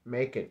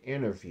make an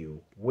interview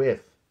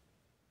with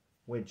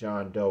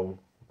John Doe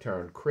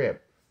turned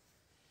Crip.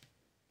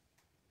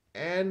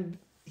 And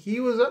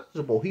he was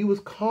eligible. He was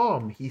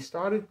calm. He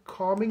started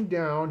calming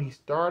down. He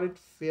started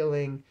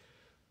feeling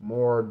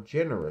more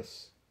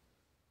generous.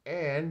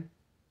 And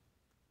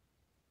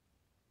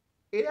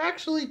it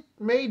actually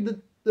made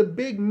the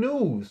big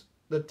news.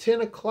 The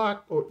 10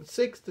 o'clock or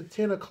 6 to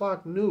 10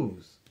 o'clock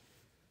news.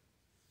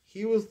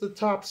 He was the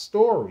top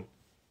story.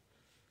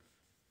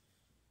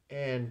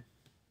 And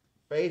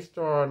based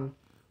on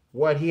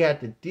what he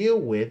had to deal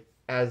with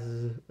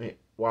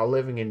while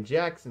living in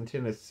Jackson,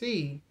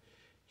 Tennessee,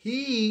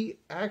 he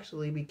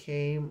actually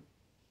became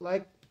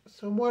like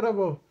somewhat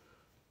of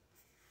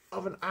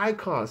an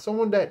icon,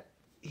 someone that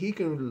he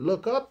can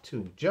look up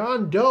to.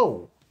 John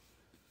Doe,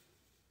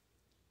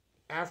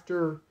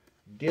 after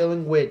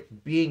dealing with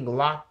being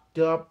locked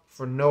up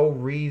for no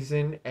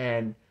reason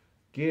and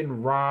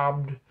getting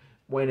robbed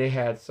when it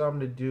had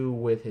something to do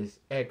with his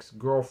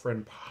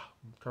ex-girlfriend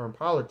turned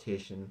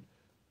politician,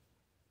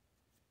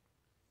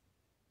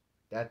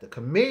 that the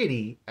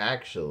committee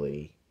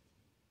actually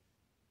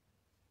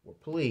were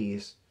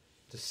pleased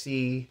to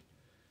see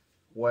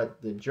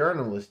what the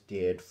journalist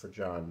did for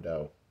John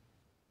Doe.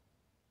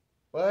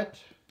 But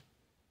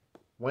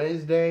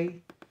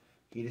Wednesday,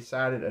 he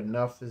decided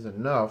enough is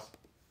enough,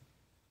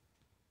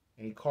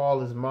 and he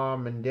called his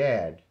mom and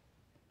dad,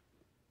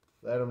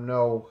 let them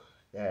know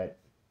that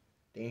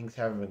things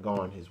haven't been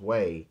going his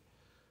way.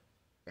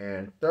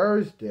 And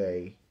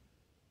Thursday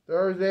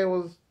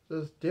was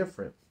just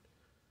different.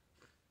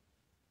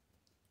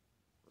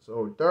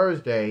 So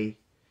Thursday,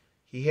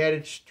 he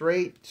headed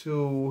straight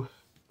to,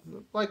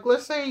 like,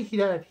 let's say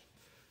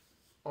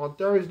on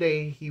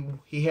Thursday,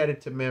 he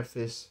headed to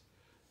Memphis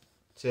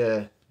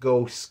to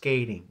go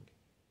skating.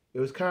 It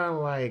was kind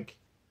of like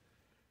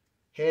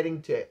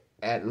heading to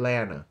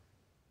Atlanta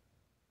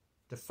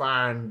to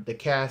find the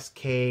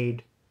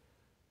Cascade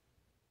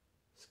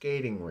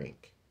skating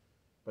rink.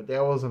 But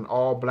there was an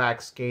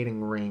all-black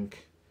skating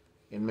rink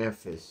in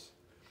Memphis.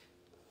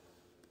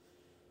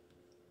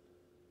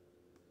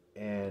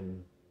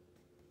 And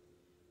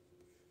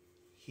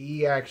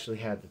he actually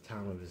had the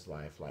time of his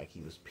life. Like,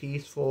 he was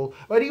peaceful,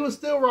 but he was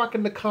still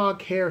rocking the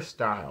conch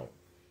hairstyle.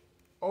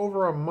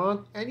 Over a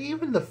month, and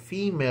even the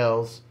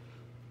females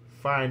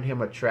find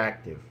him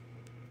attractive.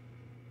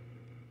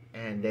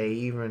 And they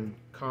even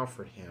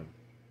comfort him.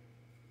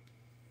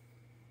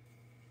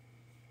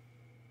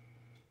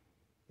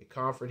 They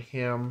comfort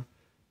him.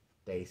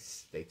 They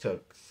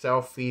took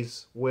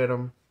selfies with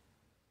him.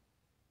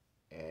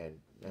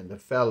 And the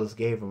fellas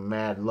gave him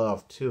mad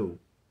love too.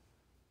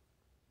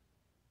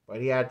 But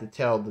he had to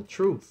tell the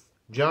truth.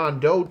 John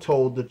Doe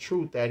told the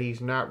truth that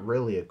he's not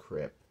really a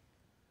Crip.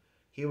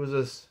 He was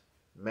just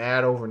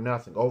mad over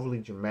nothing, overly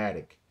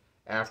dramatic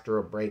after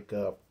a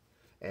breakup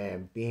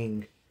and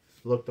being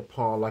looked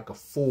upon like a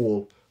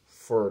fool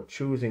for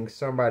choosing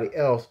somebody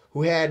else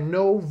who had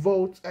no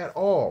votes at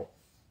all.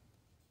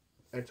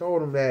 I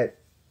told him that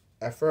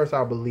at first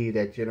I believed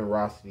that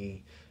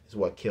generosity is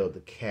what killed the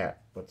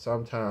cat, but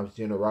sometimes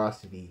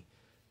generosity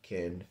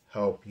can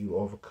help you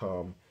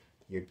overcome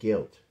your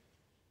guilt.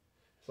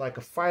 It's like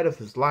a fight of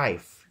his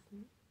life.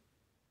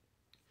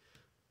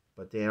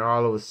 But then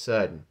all of a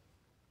sudden,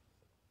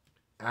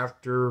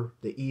 after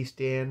the East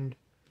End,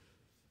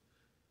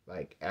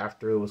 like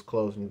after it was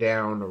closing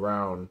down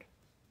around,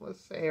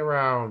 let's say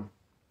around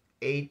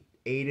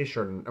 8-ish,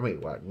 or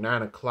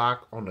 9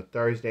 o'clock on a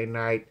Thursday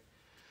night,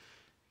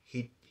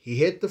 he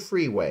hit the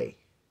freeway.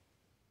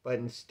 But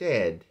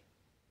instead,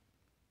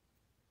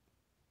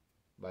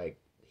 Like,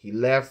 he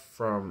left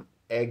from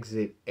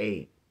exit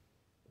 8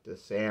 to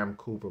Sam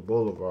Cooper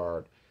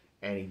Boulevard,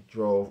 and he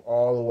drove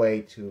all the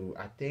way to,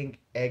 I think,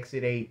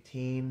 exit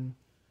 18,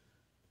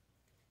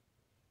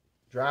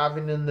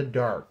 driving in the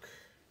dark.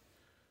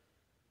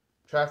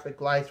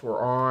 Traffic lights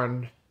were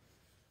on,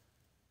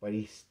 but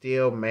he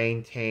still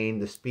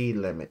maintained the speed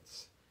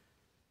limits.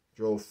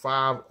 Drove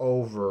 5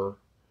 over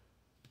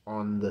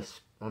on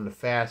the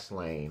fast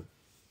lane,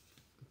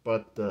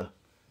 but the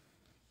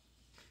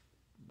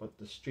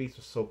streets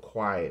were so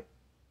quiet.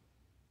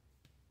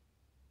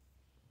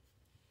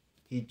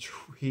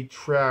 He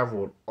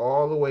traveled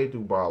all the way to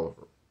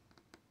Bolivar.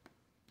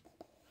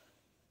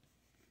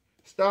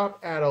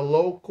 Stopped at a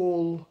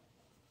local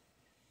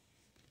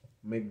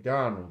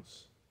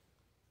McDonald's.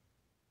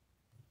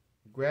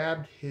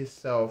 Grabbed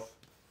himself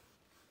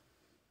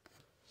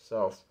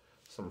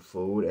some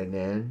food, and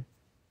then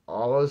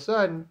all of a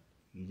sudden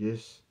he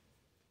just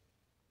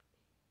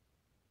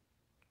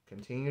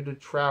continued to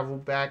travel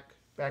back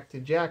to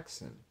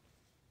Jackson.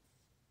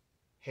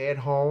 Head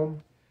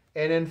home,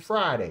 and then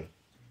Friday,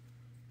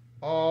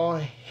 all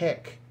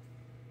heck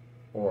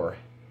or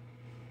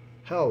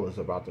hell is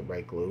about to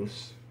break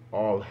loose.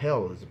 All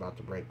hell is about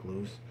to break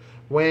loose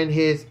when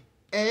his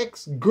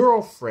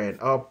ex-girlfriend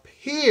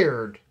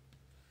appeared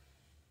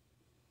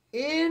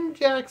in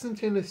Jackson,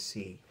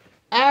 Tennessee,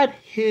 at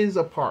his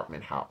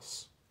apartment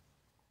house.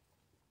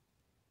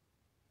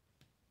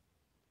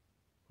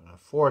 But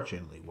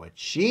unfortunately, what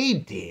she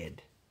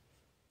did,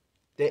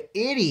 the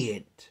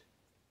idiot,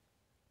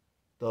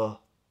 the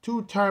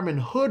two-timing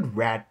hood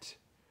rat,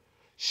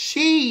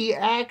 she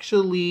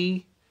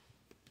actually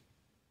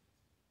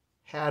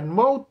had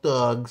more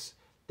thugs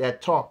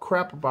that talk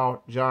crap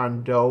about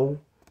John Doe.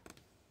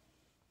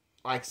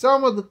 Like,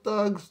 some of the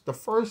thugs, the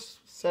first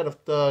set of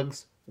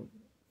thugs,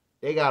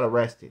 they got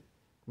arrested.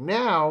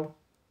 Now,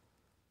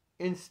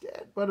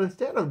 instead of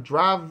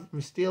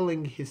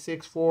stealing his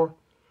 6.4,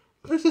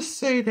 let's just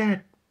say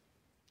that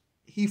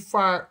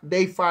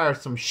they fired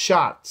some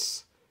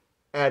shots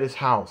at his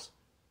house.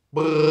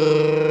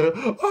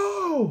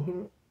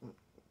 Oh!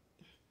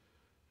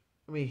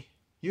 I mean,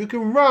 you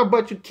can run,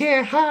 but you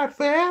can't hide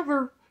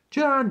forever,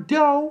 John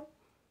Doe.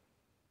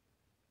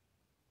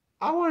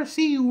 I want to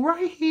see you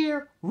right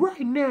here,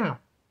 right now.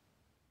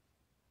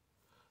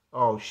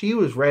 Oh, she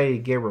was ready to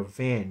get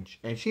revenge,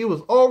 and she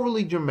was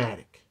overly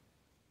dramatic.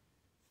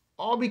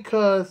 All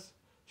because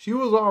she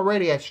was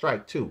already at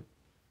strike 2.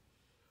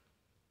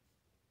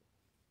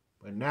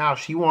 But now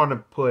she wanted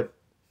to put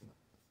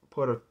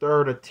a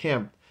third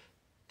attempt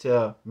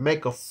to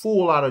make a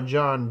fool out of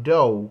John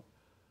Doe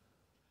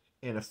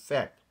in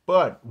effect.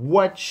 But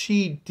what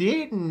she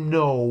didn't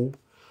know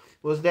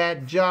was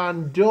that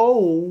John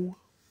Doe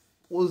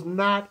was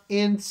not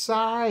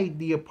inside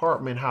the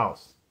apartment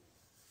house.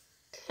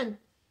 And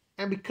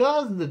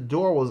because the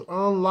door was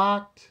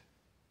unlocked,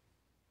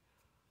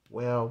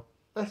 well,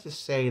 let's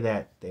just say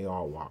that they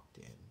all walked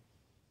in.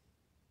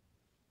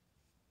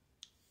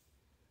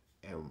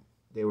 And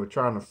they were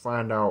trying to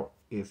find out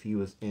if he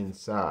was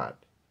inside.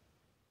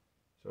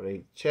 So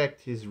they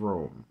checked his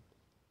room,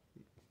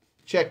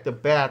 checked the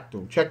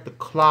bathroom, checked the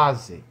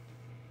closet.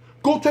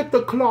 Go check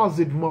the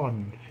closet,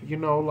 man. You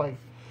know, like.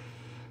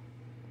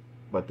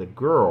 But the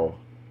girl,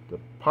 the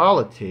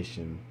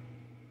politician,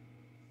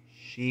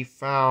 she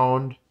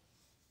found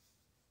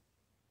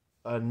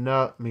her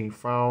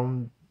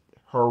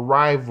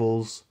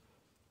rival's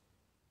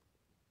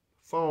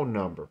phone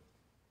number.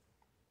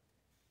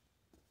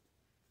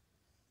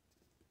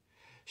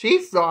 She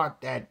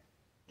thought that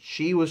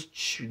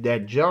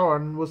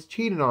John was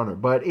cheating on her.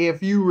 But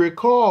if you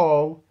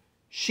recall,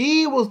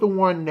 she was the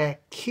one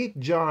that kicked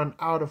John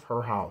out of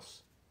her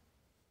house.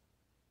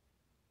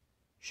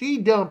 She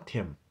dumped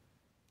him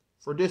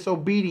for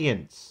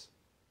disobedience.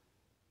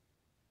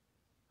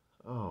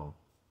 Oh.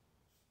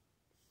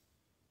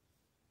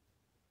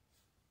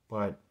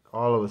 But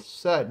all of a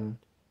sudden,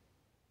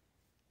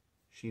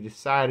 she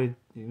decided,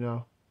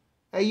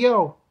 hey,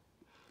 yo,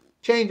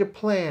 change of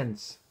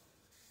plans.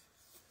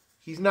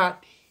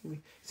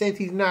 Since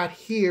he's not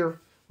here,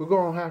 we're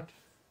going to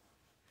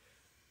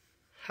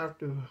have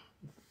to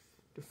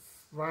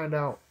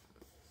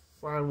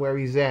find where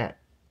he's at.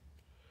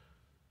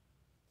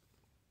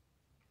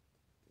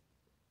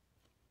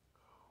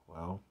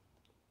 Well,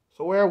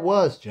 so where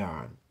was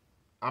John?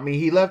 I mean,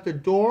 he left the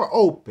door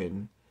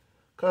open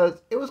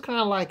because it was kind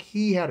of like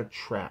he had a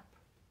trap.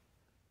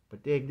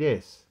 But dig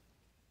this.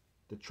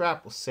 The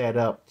trap was set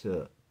up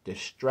to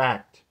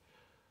distract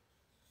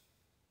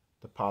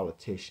the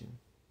politician.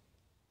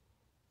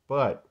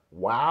 But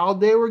while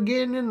they were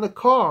getting in the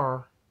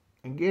car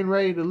and getting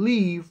ready to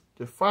leave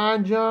to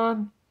find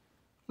John,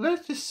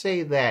 let's just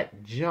say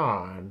that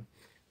John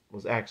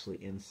was actually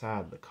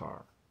inside the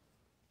car.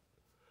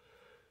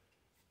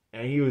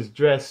 And he was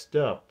dressed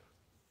up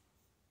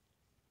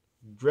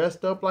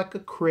like a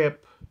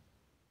Crip,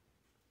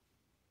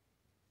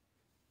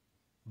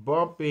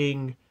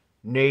 bumping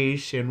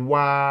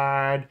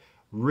nationwide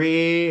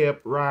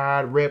Rip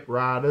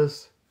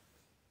Riders.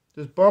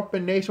 Just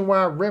bumping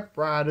nationwide Rip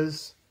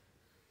Riders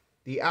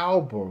the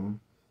album,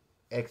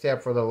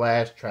 except for the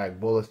last track,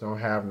 Bullets Don't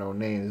Have No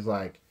Name, is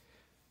like,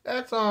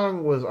 that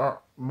song was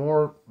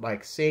more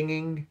like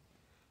singing.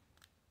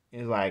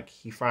 It's like,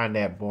 he find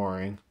that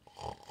boring.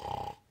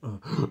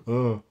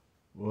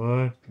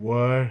 What?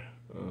 What?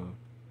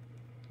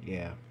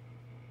 Yeah.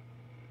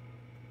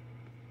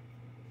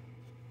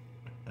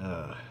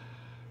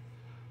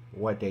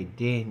 What they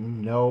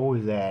didn't know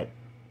is that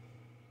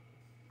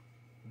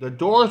the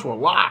doors were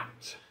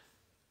locked.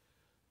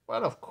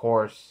 But of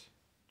course,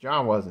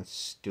 John wasn't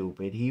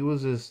stupid. He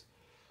was just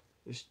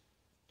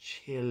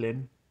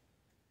chilling.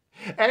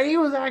 And he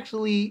was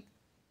actually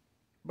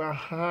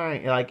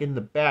behind, like in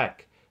the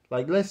back.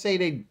 Like, let's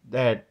say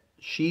that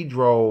she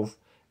drove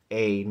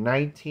a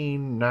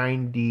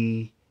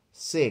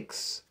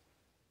 1996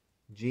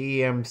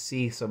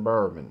 GMC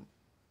Suburban.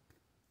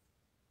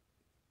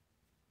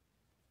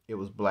 It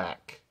was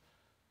black.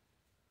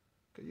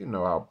 Because you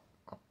know how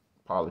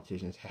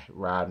politicians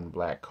ride in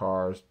black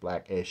cars,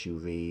 black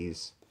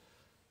SUVs.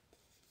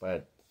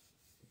 But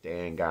they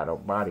ain't got no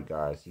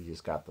bodyguards. You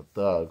just got the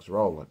thugs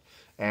rolling.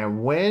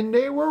 And when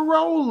they were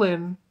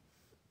rolling,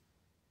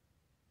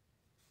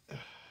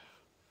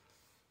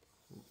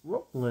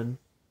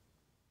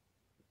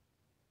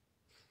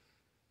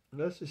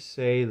 let's just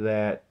say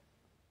that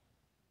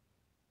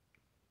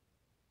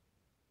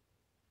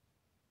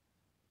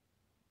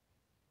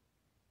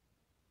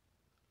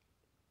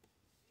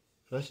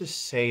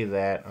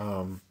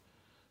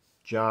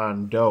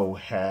John Doe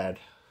had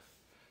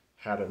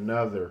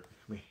another,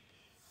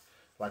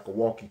 like a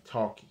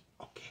walkie-talkie.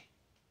 Okay.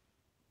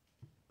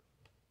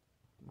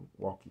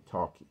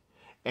 Walkie-talkie.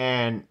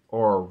 And,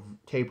 or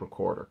tape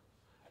recorder.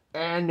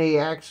 And he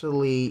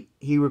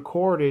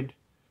recorded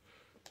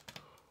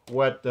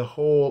what the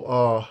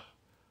whole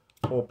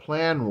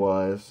plan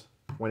was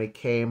when it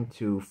came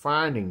to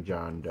finding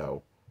John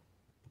Doe.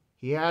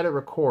 He had it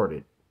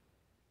recorded.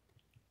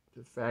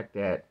 The fact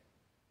that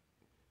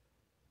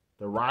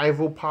the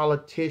rival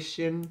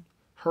politician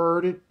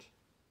heard it,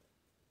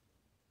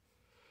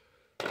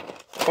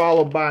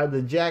 followed by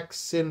the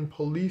Jackson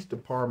Police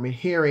Department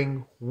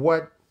hearing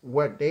what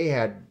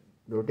they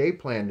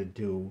planned to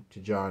do to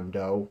John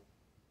Doe,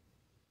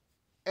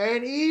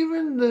 and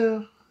even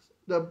the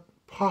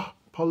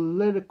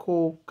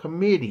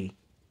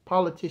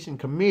politician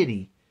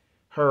committee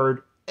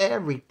heard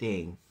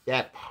everything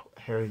that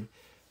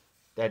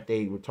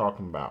they were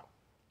talking about.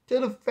 To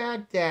the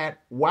fact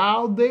that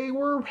while they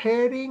were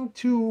heading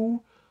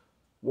to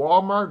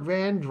Walmart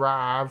Van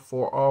Drive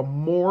for a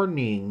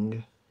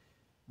morning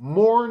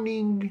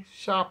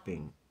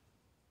shopping.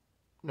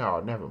 No,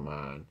 never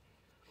mind.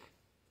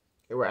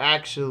 They were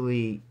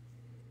actually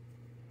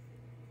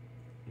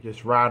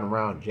just riding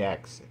around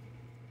Jackson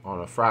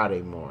on a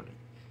Friday morning.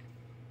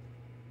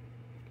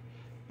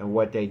 And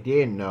what they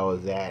didn't know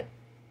is that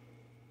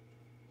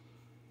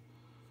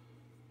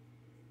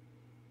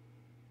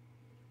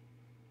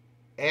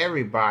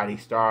everybody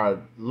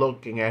started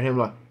looking at him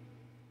like,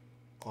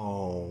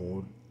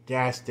 oh,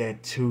 that's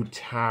that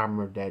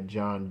two-timer that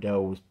John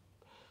Doe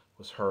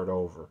was hurt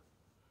over.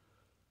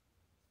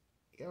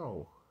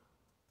 Yo.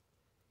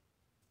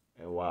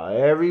 And while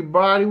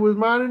everybody was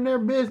minding their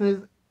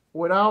business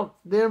without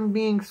them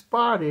being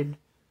spotted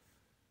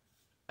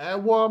at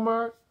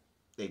Walmart,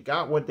 they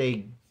got what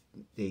they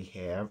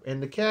have.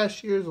 And the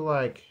cashiers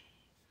like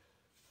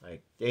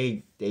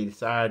they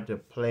decided to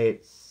play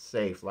it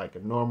safe, like a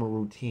normal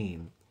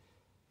routine.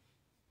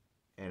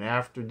 And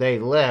after they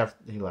left,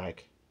 they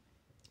like,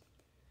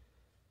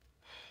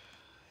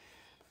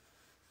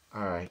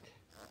 all right,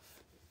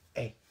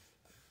 hey,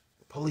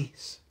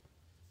 police,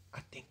 I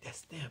think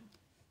that's them.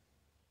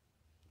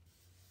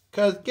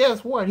 Because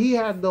guess what?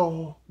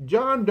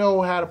 John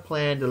Doe had a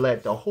plan to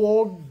let the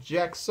whole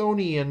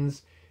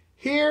Jacksonians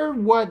hear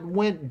what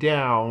went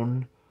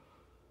down.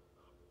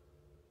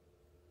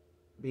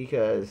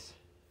 Because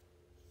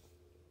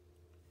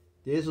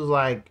this was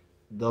like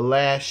the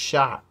last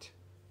shot.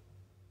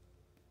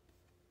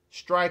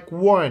 Strike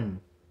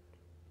one.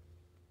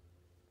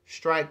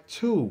 Strike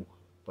two.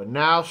 But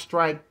now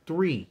strike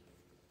three.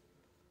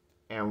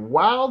 And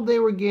while they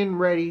were getting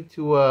ready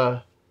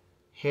to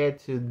head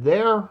to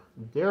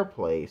their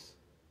place,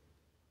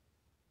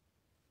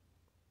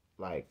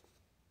 like,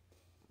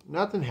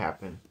 nothing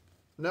happened.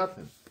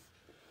 Nothing.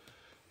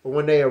 But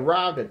when they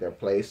arrived at their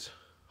place,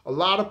 a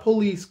lot of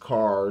police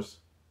cars,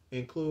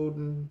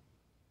 including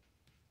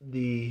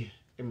the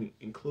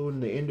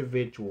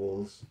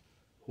individuals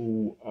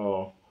who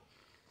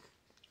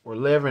were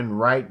living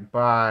right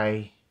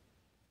by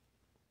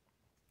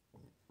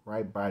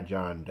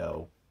John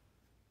Doe,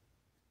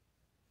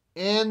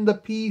 and the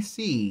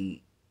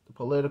PC, the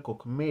political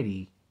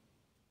committee,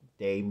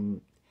 they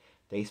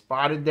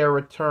spotted their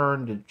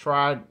return to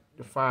try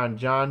to find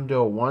John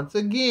Doe once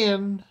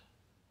again.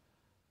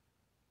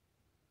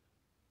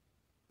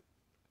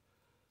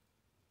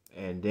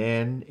 And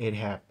then it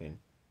happened.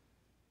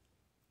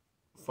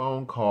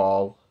 Phone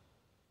call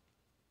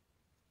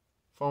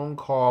from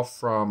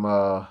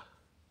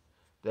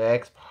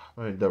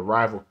the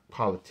rival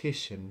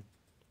politician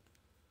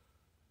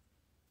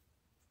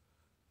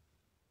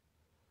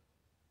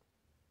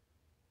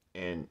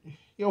And,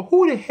 yo,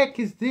 who the heck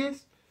is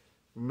this?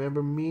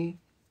 Remember me?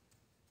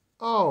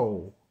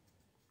 Oh,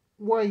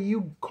 what are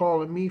you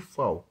calling me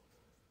for?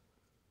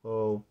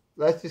 Well,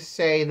 let's just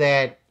say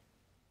that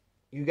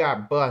you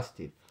got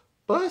busted.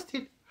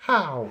 Busted?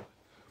 How?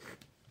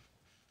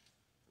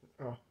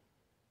 Oh.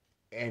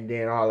 And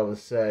then all of a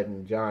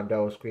sudden, John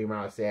Doe screamed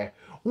out and said,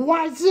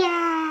 "What's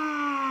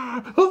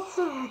up?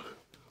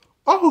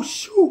 Oh,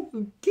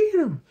 shoot, get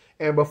him."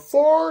 And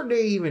before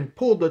they even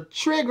pulled the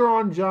trigger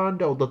on John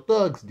Doe, the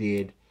thugs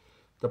did.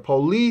 The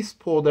police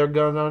pulled their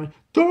guns on him.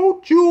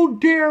 "Don't you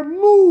dare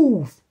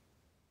move!"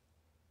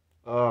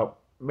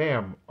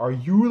 Ma'am, are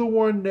you the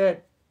one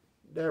that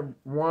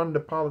won the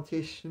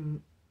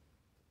politician?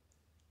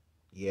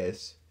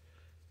 Yes.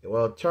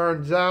 Well, it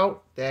turns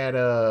out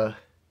that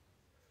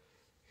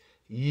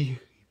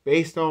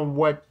based on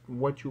what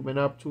you've been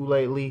up to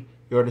lately,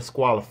 you're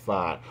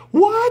disqualified.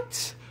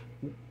 What?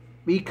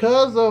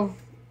 Because of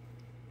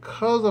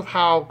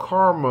how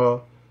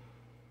karma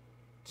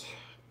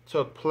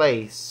took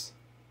place,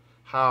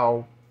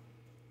 how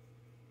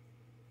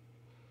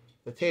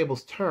the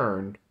tables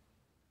turned,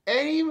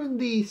 and even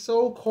the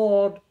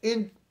so-called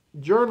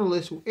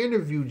journalist who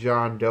interviewed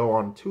John Doe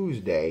on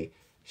Tuesday,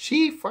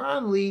 she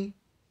finally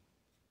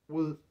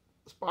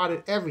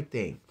spotted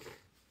everything.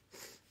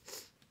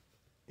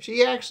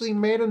 She actually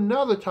made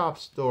another top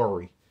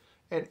story,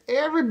 and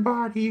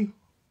everybody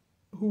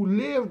who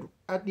lived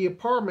at the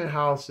apartment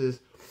houses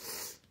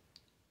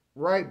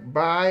right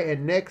by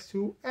and next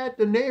to at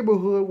the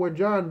neighborhood where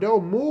John Doe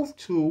moved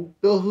to,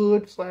 the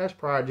hood /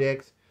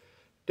 projects,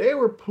 they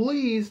were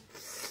pleased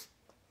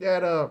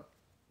that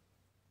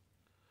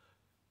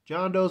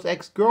John Doe's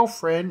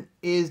ex-girlfriend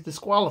is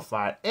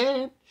disqualified,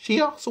 and she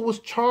also was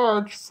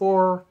charged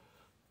for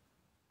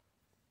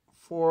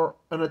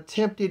an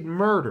attempted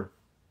murder,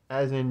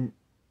 as in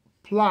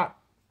plot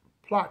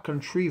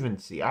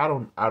contrivancy. I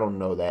don't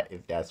know that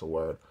if that's a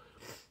word.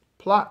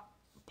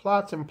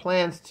 Plots and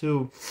plans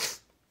to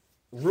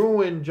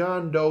ruin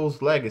John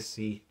Doe's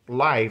legacy,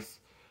 life,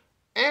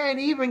 and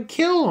even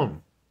kill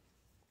him.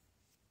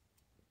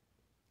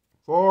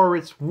 For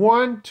it's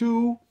 1,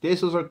 2,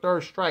 this was her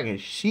third strike,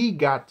 and she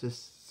got to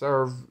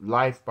serve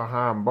life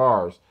behind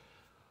bars.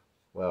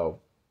 Well,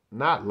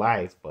 not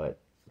life, but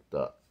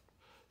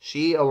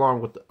she,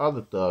 along with the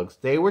other thugs,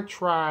 they were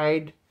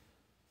tried,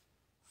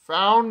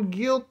 found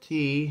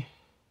guilty,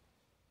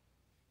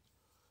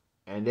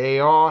 and they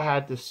all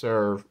had to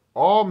serve,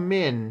 all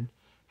men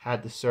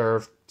had to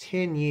serve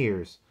 10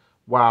 years,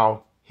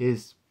 while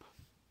his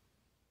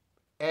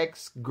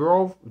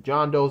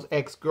John Doe's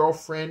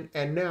ex-girlfriend,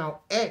 and now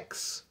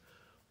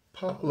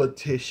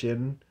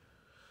ex-politician,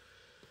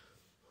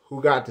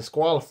 who got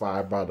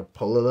disqualified by the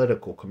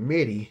political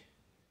committee,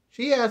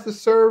 she has to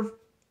serve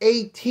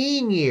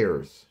 18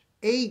 years.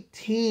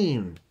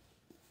 18.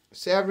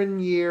 7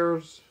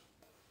 years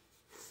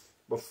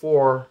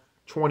before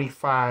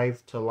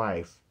 25 to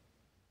life.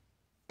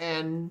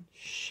 And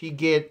she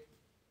get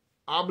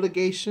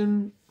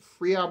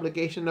free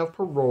obligation of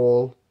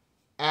parole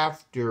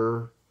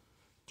after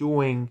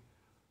doing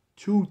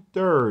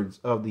 2/3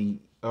 of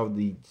the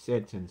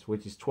sentence,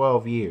 which is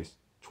 12 years.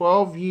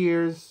 12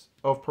 years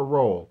of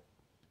parole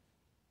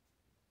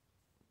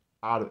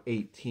out of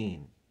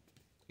 18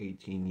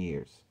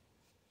 years.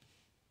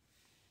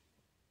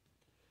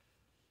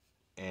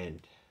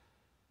 And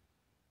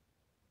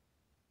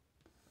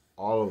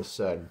all of a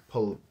sudden,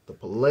 the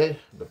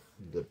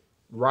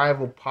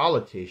rival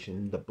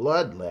politician, the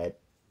bloodlet,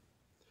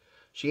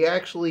 she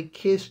actually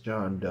kissed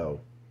John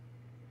Doe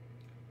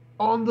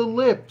on the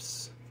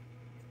lips.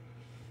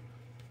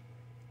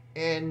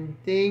 And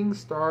things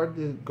started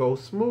to go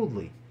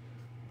smoothly.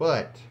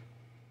 But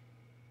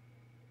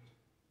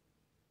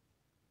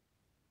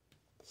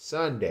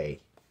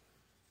Sunday,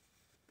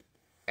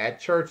 at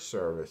church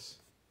service,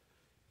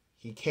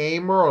 he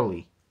came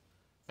early,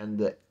 and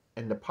the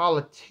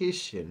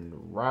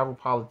rival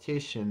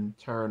politician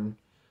turned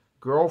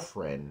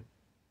girlfriend,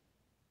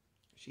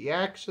 she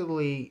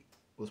actually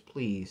was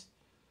pleased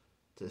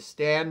to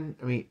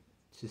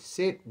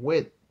sit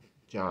with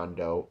John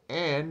Doe,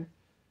 and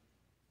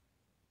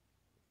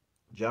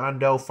John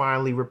Doe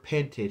finally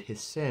repented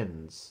his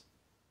sins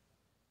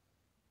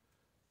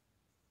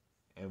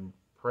and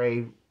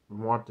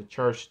want the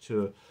church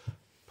to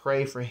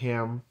pray for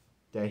him,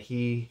 that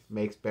he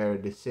makes better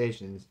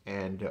decisions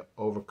and to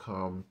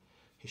overcome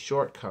his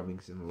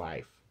shortcomings in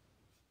life.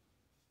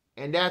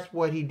 And that's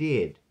what he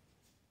did.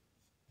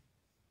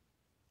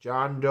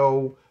 John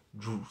Doe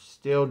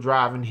still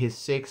driving his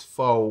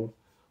 6'4"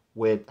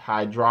 with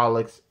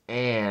hydraulics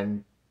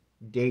and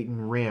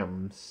Dayton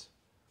rims,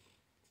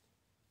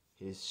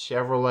 his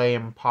Chevrolet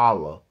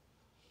Impala,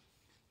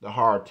 the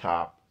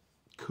hardtop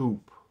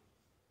coupe,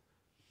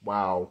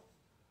 while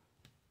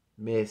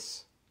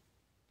Miss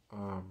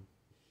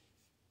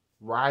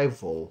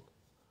rival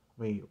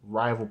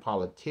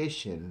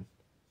politician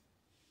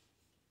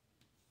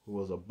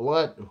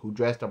who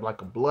dressed up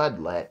like a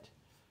bloodlet,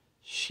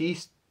 she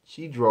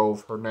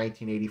drove her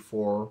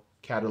 1984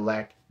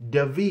 Cadillac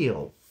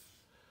DeVille.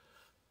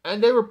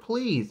 And they were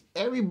pleased.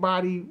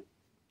 Everybody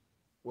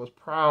was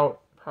proud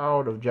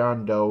of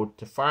John Doe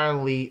to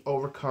finally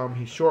overcome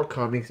his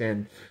shortcomings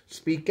and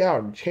speak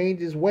out and change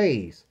his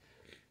ways.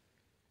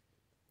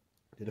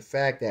 To the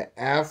fact that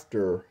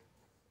after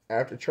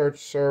church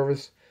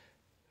service,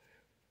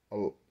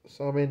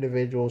 some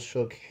individuals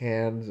shook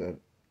hands and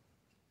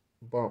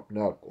bumped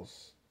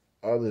knuckles.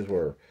 Others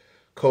were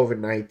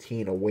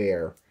COVID-19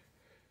 aware.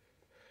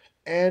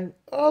 And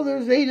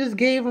others, they just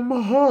gave him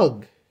a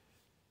hug.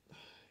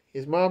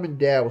 His mom and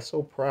dad were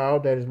so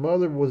proud that his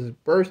mother was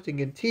bursting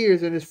in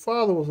tears, and his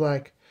father was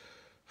like,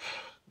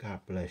 God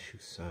bless you,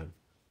 son.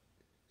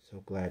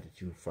 So glad that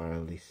you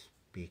finally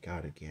speak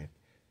out again.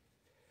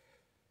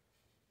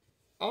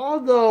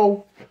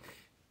 Although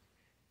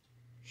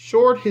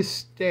short his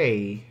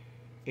stay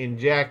in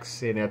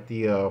Jackson at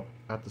the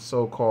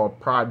so-called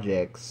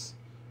projects,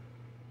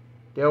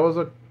 there was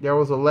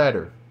a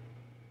letter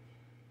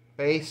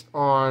based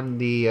on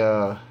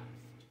the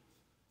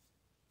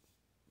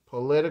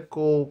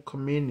political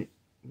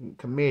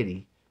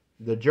committee,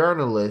 the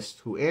journalist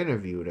who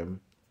interviewed him,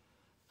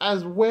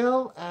 as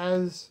well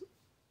as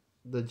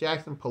the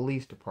Jackson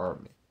Police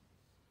Department,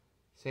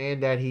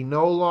 saying that he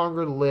no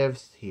longer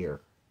lives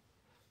here.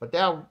 But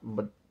that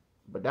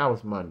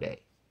was Monday.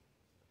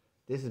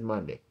 This is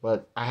Monday,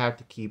 but I have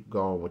to keep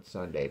going with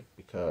Sunday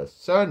because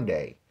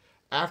Sunday,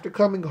 after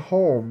coming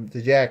home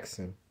to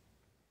Jackson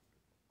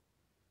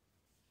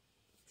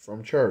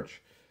from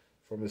church,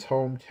 from his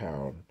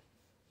hometown,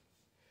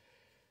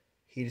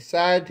 he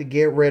decided to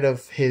get rid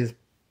of his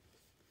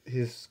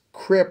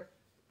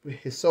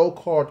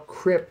so-called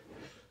Crip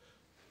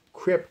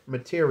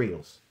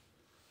materials.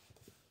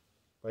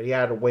 But he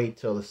had to wait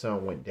till the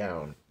sun went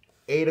down.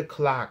 8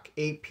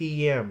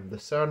 p.m., the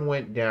sun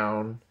went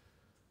down.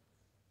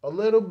 A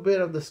little bit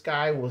of the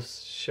sky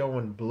was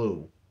showing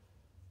blue.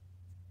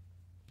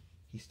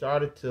 He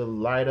started to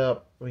light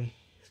up. He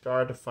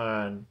started to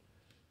find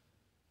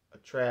a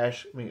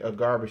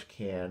garbage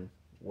can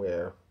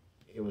where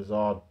it was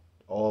all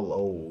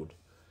old.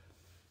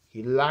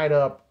 He light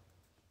up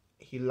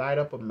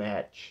a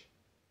match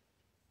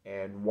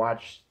and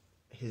watched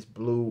his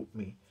blue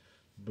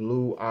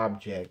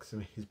objects,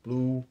 his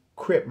blue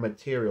Crip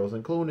materials,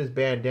 including his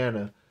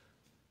bandana,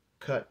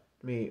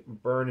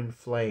 burn in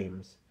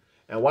flames.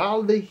 And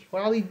while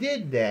he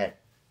did that,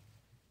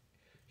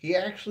 he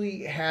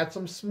actually had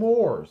some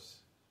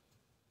s'mores.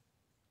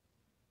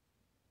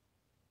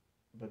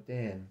 But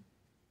then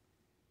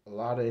a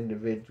lot of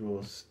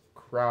individuals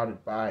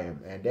crowded by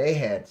him, and they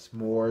had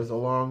s'mores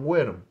along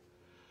with him.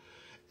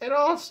 And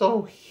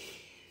also,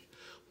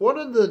 one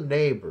of the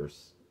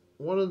neighbors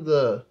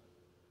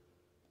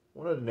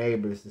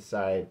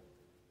decided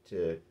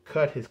to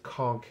cut his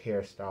conch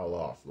hairstyle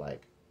off.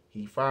 Like,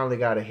 he finally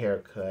got a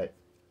haircut.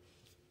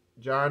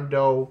 John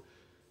Doe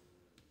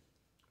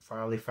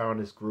finally found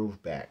his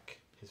groove back.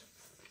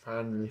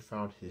 Finally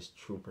found his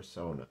true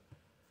persona.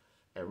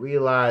 And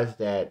realized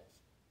that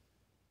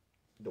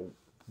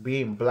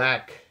being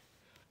black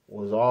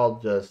was all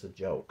just a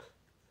joke.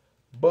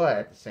 But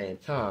at the same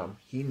time,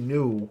 he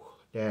knew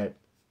that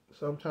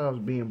sometimes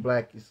being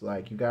black is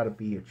like, you gotta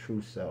be your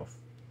true self.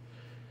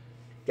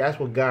 That's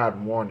what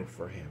God wanted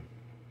for him.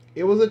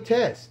 It was a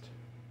test.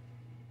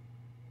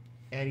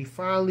 And he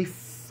finally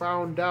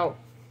found out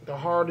the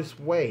hardest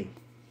way.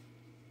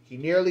 He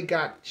nearly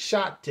got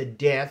shot to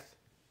death.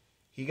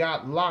 He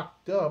got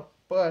locked up,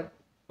 but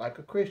like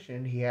a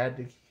Christian, he had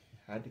to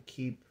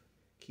keep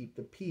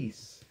the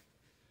peace.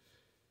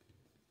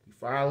 He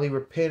finally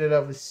repented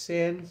of his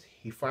sins.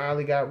 He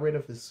finally got rid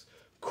of his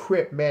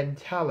Crip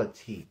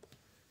mentality.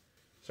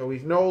 So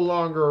he's no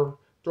longer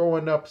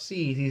throwing up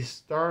seeds. He's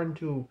starting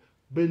to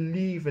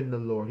believe in the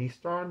Lord. He's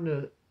starting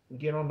to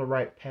get on the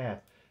right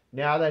path.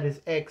 Now that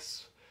his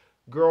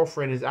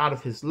ex-girlfriend is out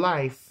of his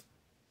life,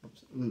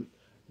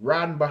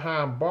 riding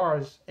behind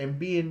bars and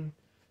being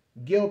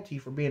guilty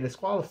for being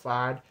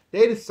disqualified,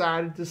 they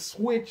decided to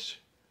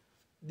switch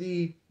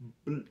the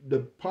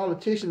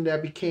politician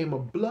that became a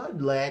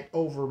bloodlet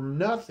over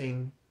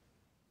nothing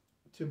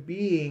to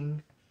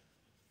being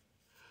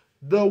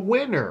the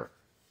winner.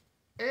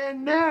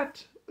 And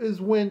that is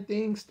when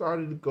things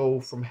started to go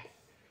from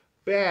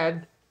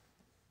bad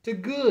to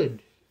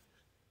good.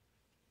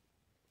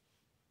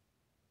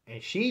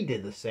 And she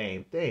did the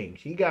same thing.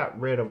 She got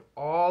rid of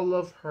all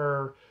of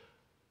her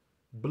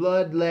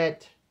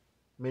bloodlet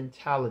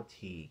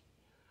mentality,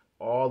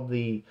 all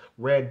the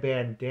red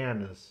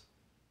bandanas.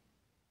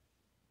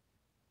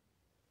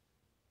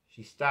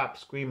 She stopped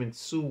screaming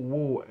Sue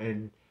Woo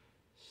and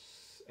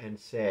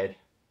said,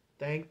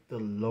 thank the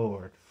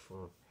Lord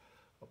for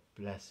a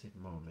blessed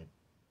moment.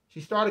 She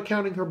started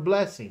counting her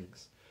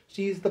blessings.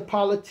 She's the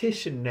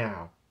politician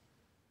now.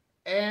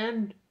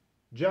 And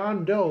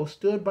John Doe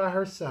stood by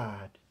her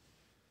side.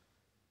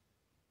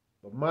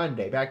 But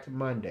back to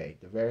Monday,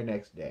 the very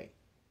next day,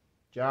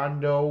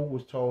 John Doe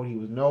was told he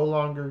was no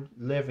longer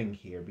living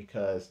here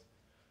because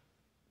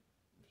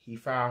he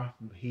has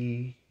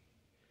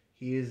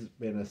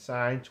been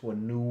assigned to a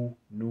new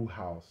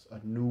house, a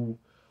new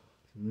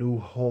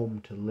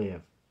home to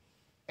live.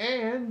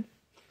 And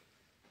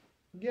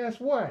guess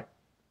what?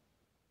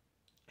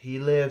 He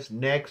lives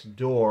next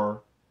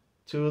door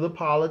to the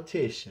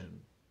politician.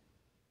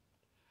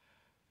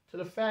 To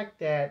the fact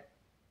that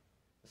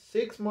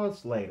 6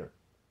 months later,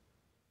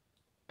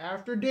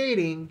 after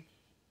dating,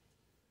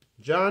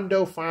 John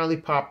Doe finally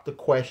popped the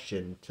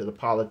question to the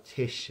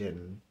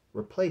politician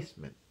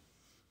replacement.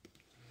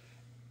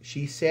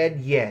 She said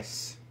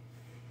yes,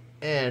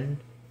 and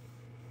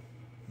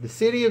the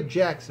city of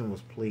Jackson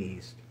was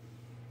pleased.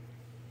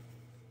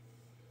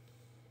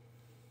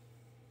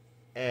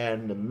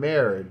 And the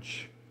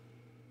marriage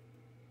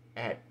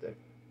at the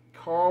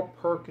Carl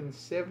Perkins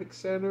Civic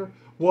Center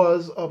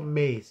was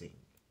amazing.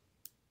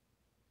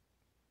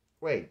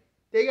 Wait,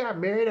 they got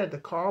married at the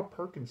Carl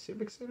Perkins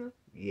Civic Center?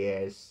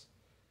 Yes.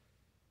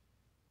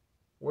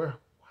 Where?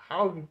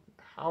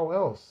 How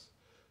else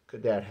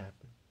could that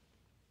happen?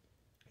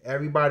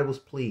 Everybody was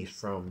pleased,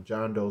 from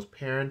John Doe's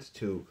parents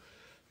to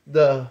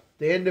the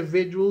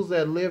individuals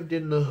that lived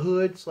in the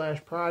hood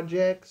 /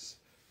 projects,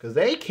 because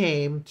they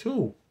came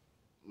too,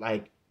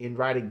 like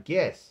invited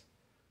guests.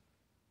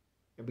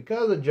 And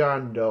because of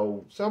John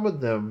Doe, some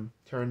of them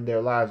turned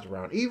their lives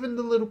around. Even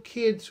the little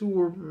kids who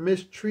were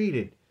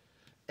mistreated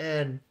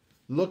and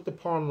looked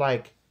upon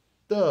like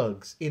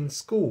thugs in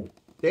school,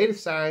 they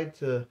decided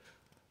to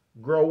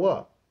grow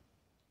up.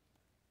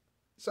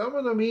 Some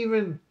of them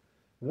even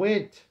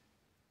went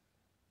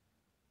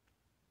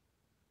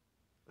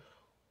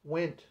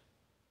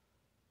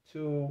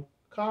to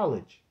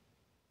college.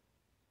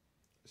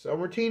 Some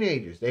were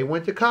teenagers. They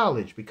went to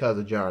college because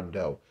of John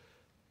Doe.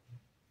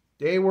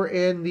 They were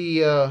in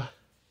the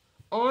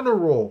honor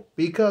roll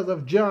because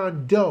of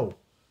John Doe.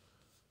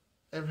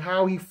 And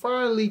how he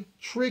finally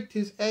tricked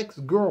his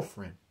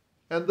ex-girlfriend.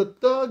 And the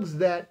thugs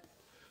that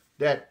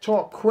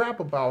talk crap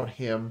about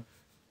him,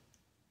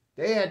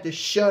 they had to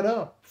shut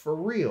up for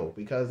real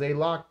because they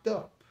locked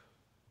up.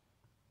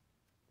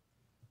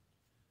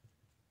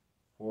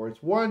 Or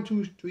it's 1,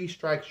 2, 3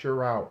 strikes,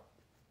 you're out.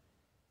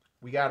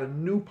 We got a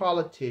new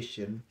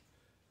politician.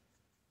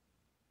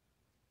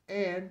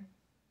 And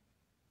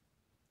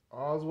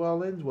all's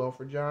well ends well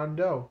for John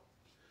Doe.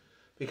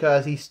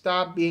 Because he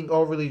stopped being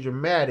overly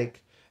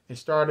dramatic and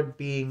started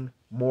being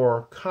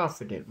more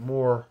confident,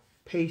 more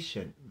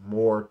patient,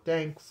 more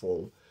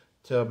thankful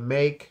to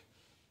make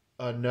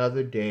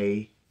another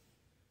day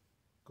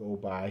go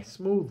by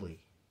smoothly.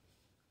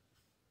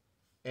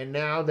 And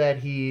now that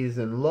he's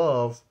in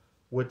love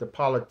with the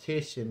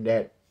politician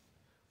that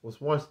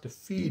was once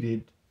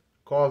defeated,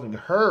 causing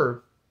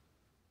her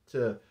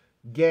to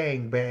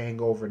gang bang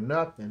over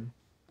nothing,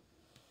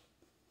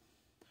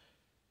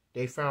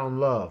 they found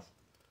love.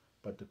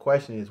 But the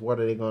question is, what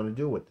are they going to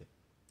do with it?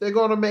 They're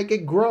going to make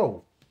it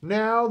grow.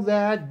 Now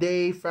that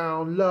they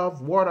found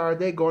love, what are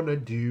they going to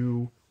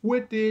do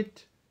with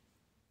it?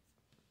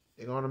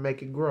 They're going to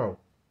make it grow.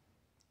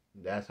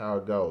 That's how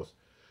it goes.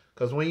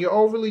 Because when you're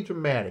overly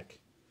dramatic,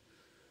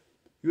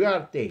 you got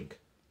to think,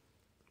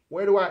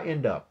 where do I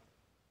end up?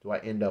 Do I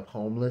end up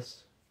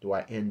homeless? Do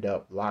I end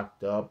up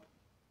locked up?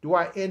 Do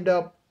I end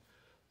up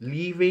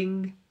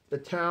leaving the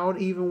town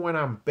even when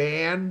I'm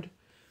banned?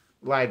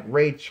 Like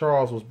Ray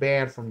Charles was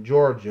banned from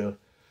Georgia,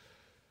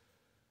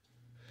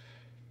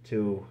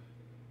 to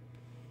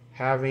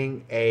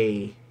having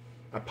a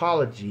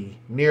apology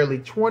nearly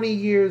 20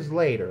 years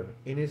later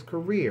in his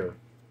career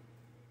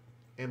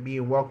and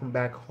being welcomed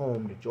back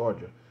home to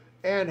Georgia,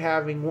 and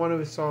having one of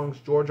his songs,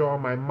 Georgia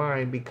on My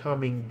Mind,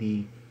 becoming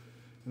the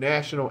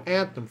national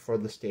anthem for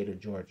the state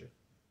of Georgia.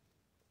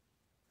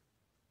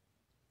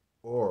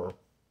 Or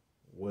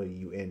will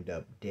you end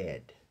up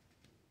dead?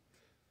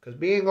 Because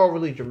being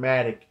overly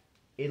dramatic,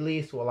 it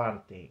leads to a lot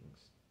of things.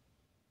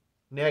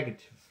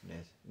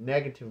 Negativeness,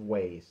 negative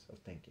ways of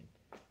thinking.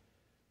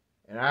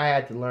 And I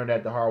had to learn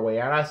that the hard way,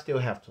 and I still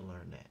have to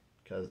learn that.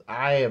 Because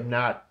I am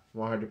not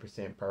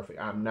 100% perfect.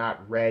 I'm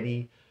not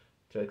ready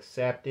to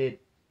accept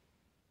it.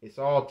 It's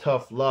all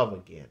tough love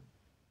again.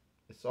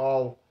 It's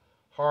all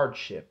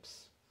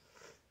hardships.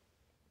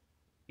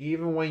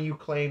 Even when you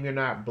claim you're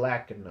not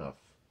black enough,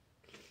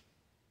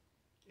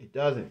 it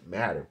doesn't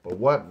matter. But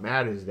what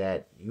matters is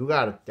that you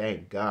got to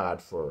thank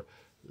God for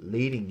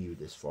leading you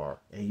this far.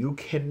 And you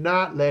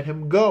cannot let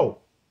him go.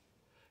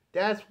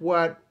 That's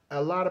what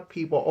a lot of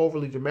people are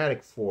overly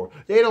dramatic for.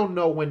 They don't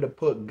know when to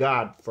put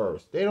God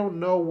first. They don't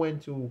know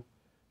when to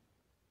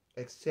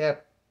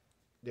accept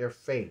their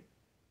fate.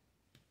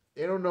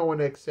 They don't know when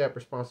to accept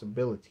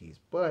responsibilities.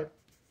 But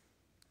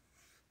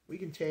we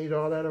can change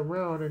all that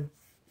around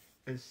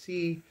and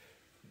see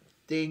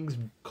things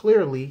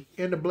clearly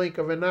in the blink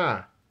of an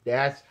eye.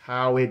 That's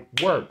how it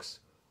works.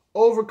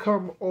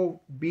 Overcome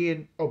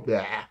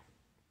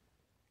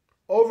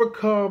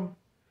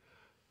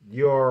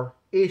your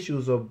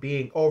issues of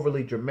being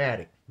overly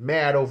dramatic,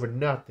 mad over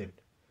nothing,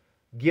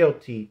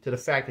 guilty to the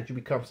fact that you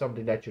become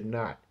something that you're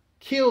not.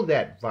 Kill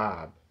that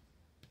vibe.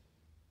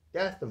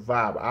 That's the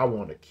vibe I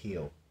want to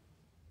kill.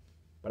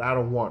 But I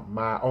don't want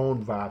my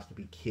own vibes to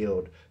be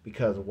killed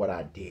because of what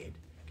I did.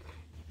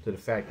 To the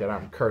fact that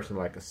I'm cursing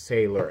like a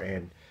sailor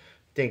and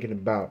thinking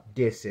about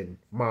dissing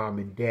mom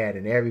and dad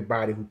and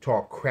everybody who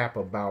talk crap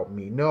about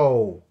me.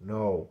 No,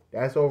 no,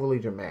 that's overly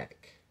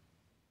dramatic.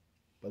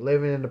 But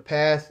living in the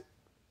past,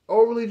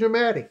 overly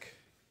dramatic.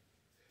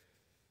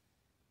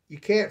 You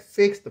can't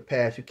fix the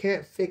past. You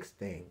can't fix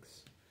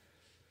things.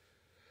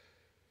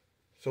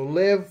 So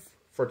live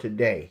for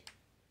today.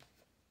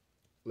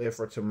 Live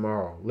for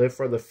tomorrow. Live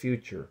for the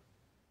future.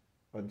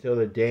 Until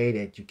the day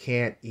that you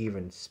can't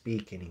even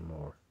speak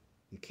anymore.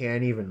 You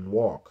can't even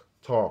walk,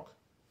 talk.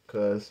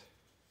 Because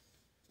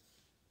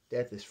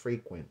death is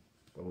frequent.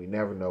 But we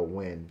never know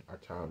when our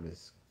time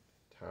is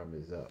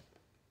up.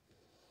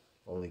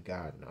 Only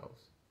God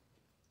knows.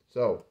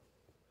 So,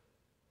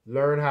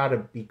 learn how to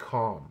be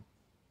calm.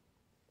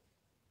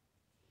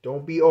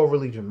 Don't be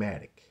overly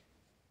dramatic.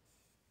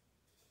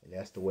 And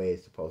that's the way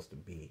it's supposed to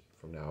be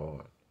from now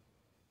on.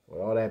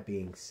 With all that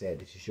being said,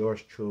 this is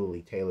yours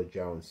truly, Taylor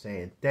Jones,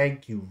 saying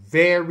thank you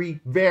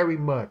very, very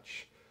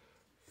much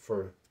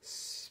for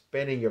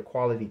spending your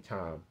quality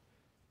time,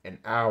 an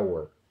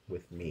hour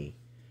with me,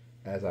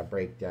 as I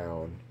break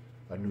down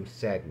a new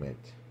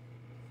segment,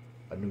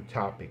 a new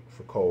topic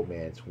for Cold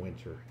Man's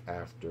Winter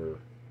after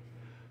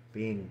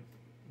being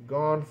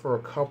gone for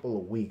a couple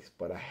of weeks,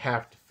 but I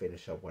have to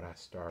finish up what I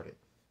started.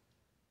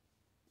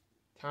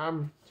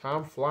 Time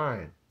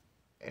flying,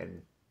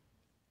 and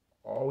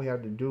all we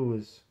have to do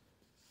is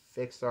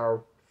fix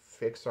our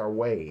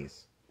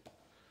ways.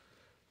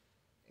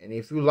 And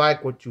if you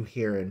like what you're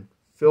hearing,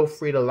 feel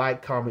free to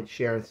like, comment,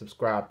 share, and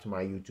subscribe to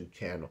my YouTube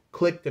channel.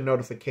 Click the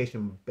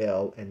notification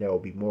bell, and there will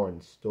be more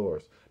in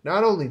stores.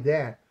 Not only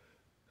that,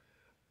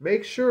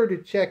 make sure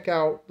to check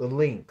out the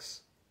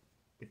links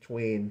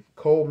between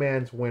Cold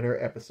Man's Winter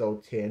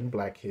Episode 10,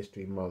 Black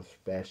History Month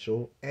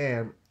Special,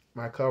 and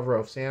my cover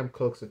of Sam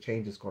Cooke's A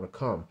Change Is Gonna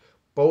Come.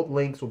 Both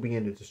links will be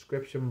in the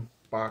description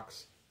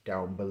box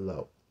down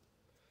below.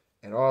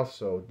 And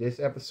also, this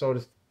episode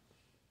is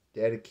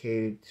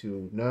dedicated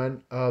to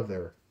none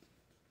other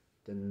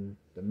than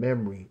the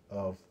memory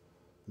of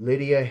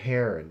Lydia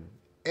Heron.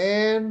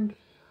 And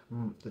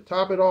to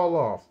top it all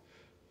off,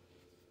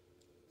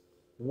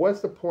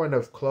 what's the point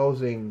of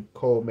closing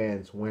Cold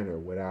Man's Winter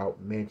without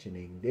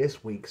mentioning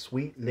this week's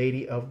Sweet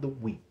Lady of the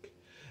Week?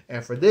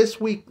 And for this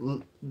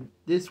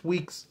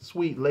week's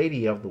Sweet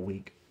Lady of the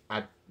Week,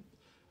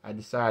 I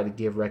decided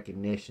to give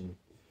recognition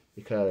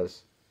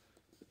because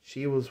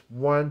she was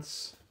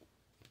once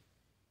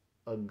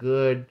a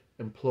good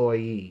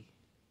employee.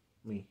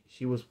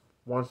 She was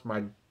once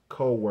my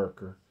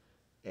co-worker,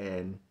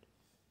 and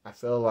I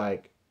feel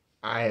like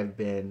I have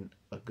been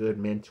a good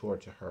mentor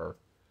to her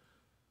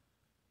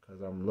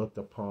because I'm looked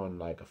upon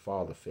like a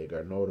father figure,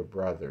 an older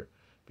brother,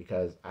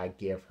 because I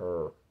give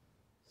her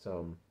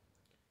some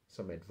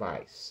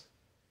advice,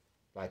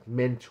 like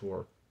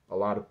mentor a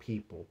lot of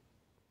people.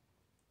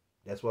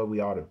 That's what we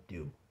ought to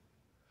do.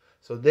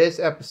 So this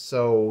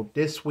episode,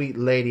 this Sweet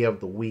Lady of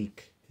the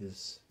Week,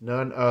 is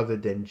none other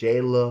than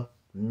Jayla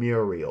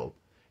Muriel.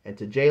 And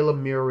to Jayla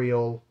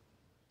Muriel,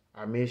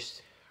 I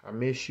miss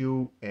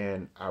you,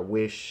 and I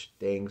wish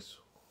things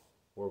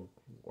were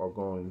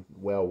going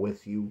well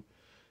with you,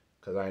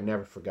 because I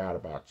never forgot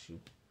about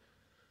you.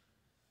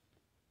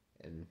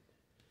 And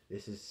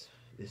this is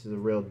a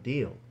real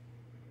deal,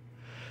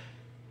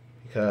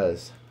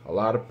 because a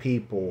lot of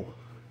people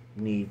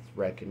need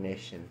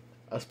recognition,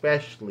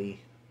 especially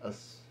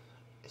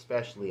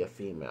a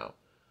female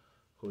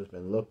who has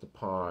been looked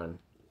upon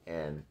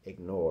and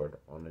ignored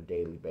on a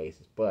daily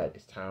basis. But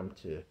it's time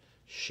to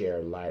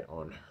share light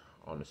on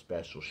the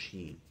special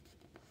she.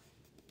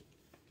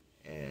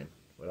 And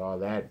with all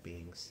that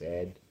being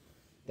said,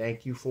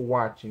 thank you for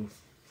watching,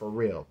 for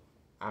real.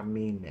 I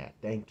mean that.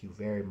 Thank you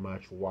very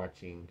much for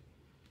watching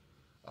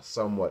a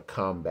somewhat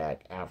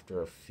comeback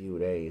after a few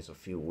days, a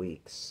few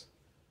weeks.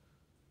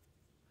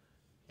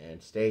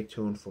 And stay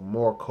tuned for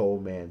more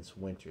Cold Man's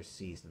Winter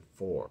Season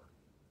 4.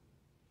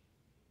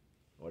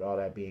 With all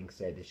that being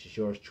said, this is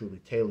yours truly,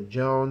 Taylor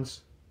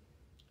Jones,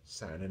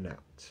 signing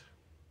out.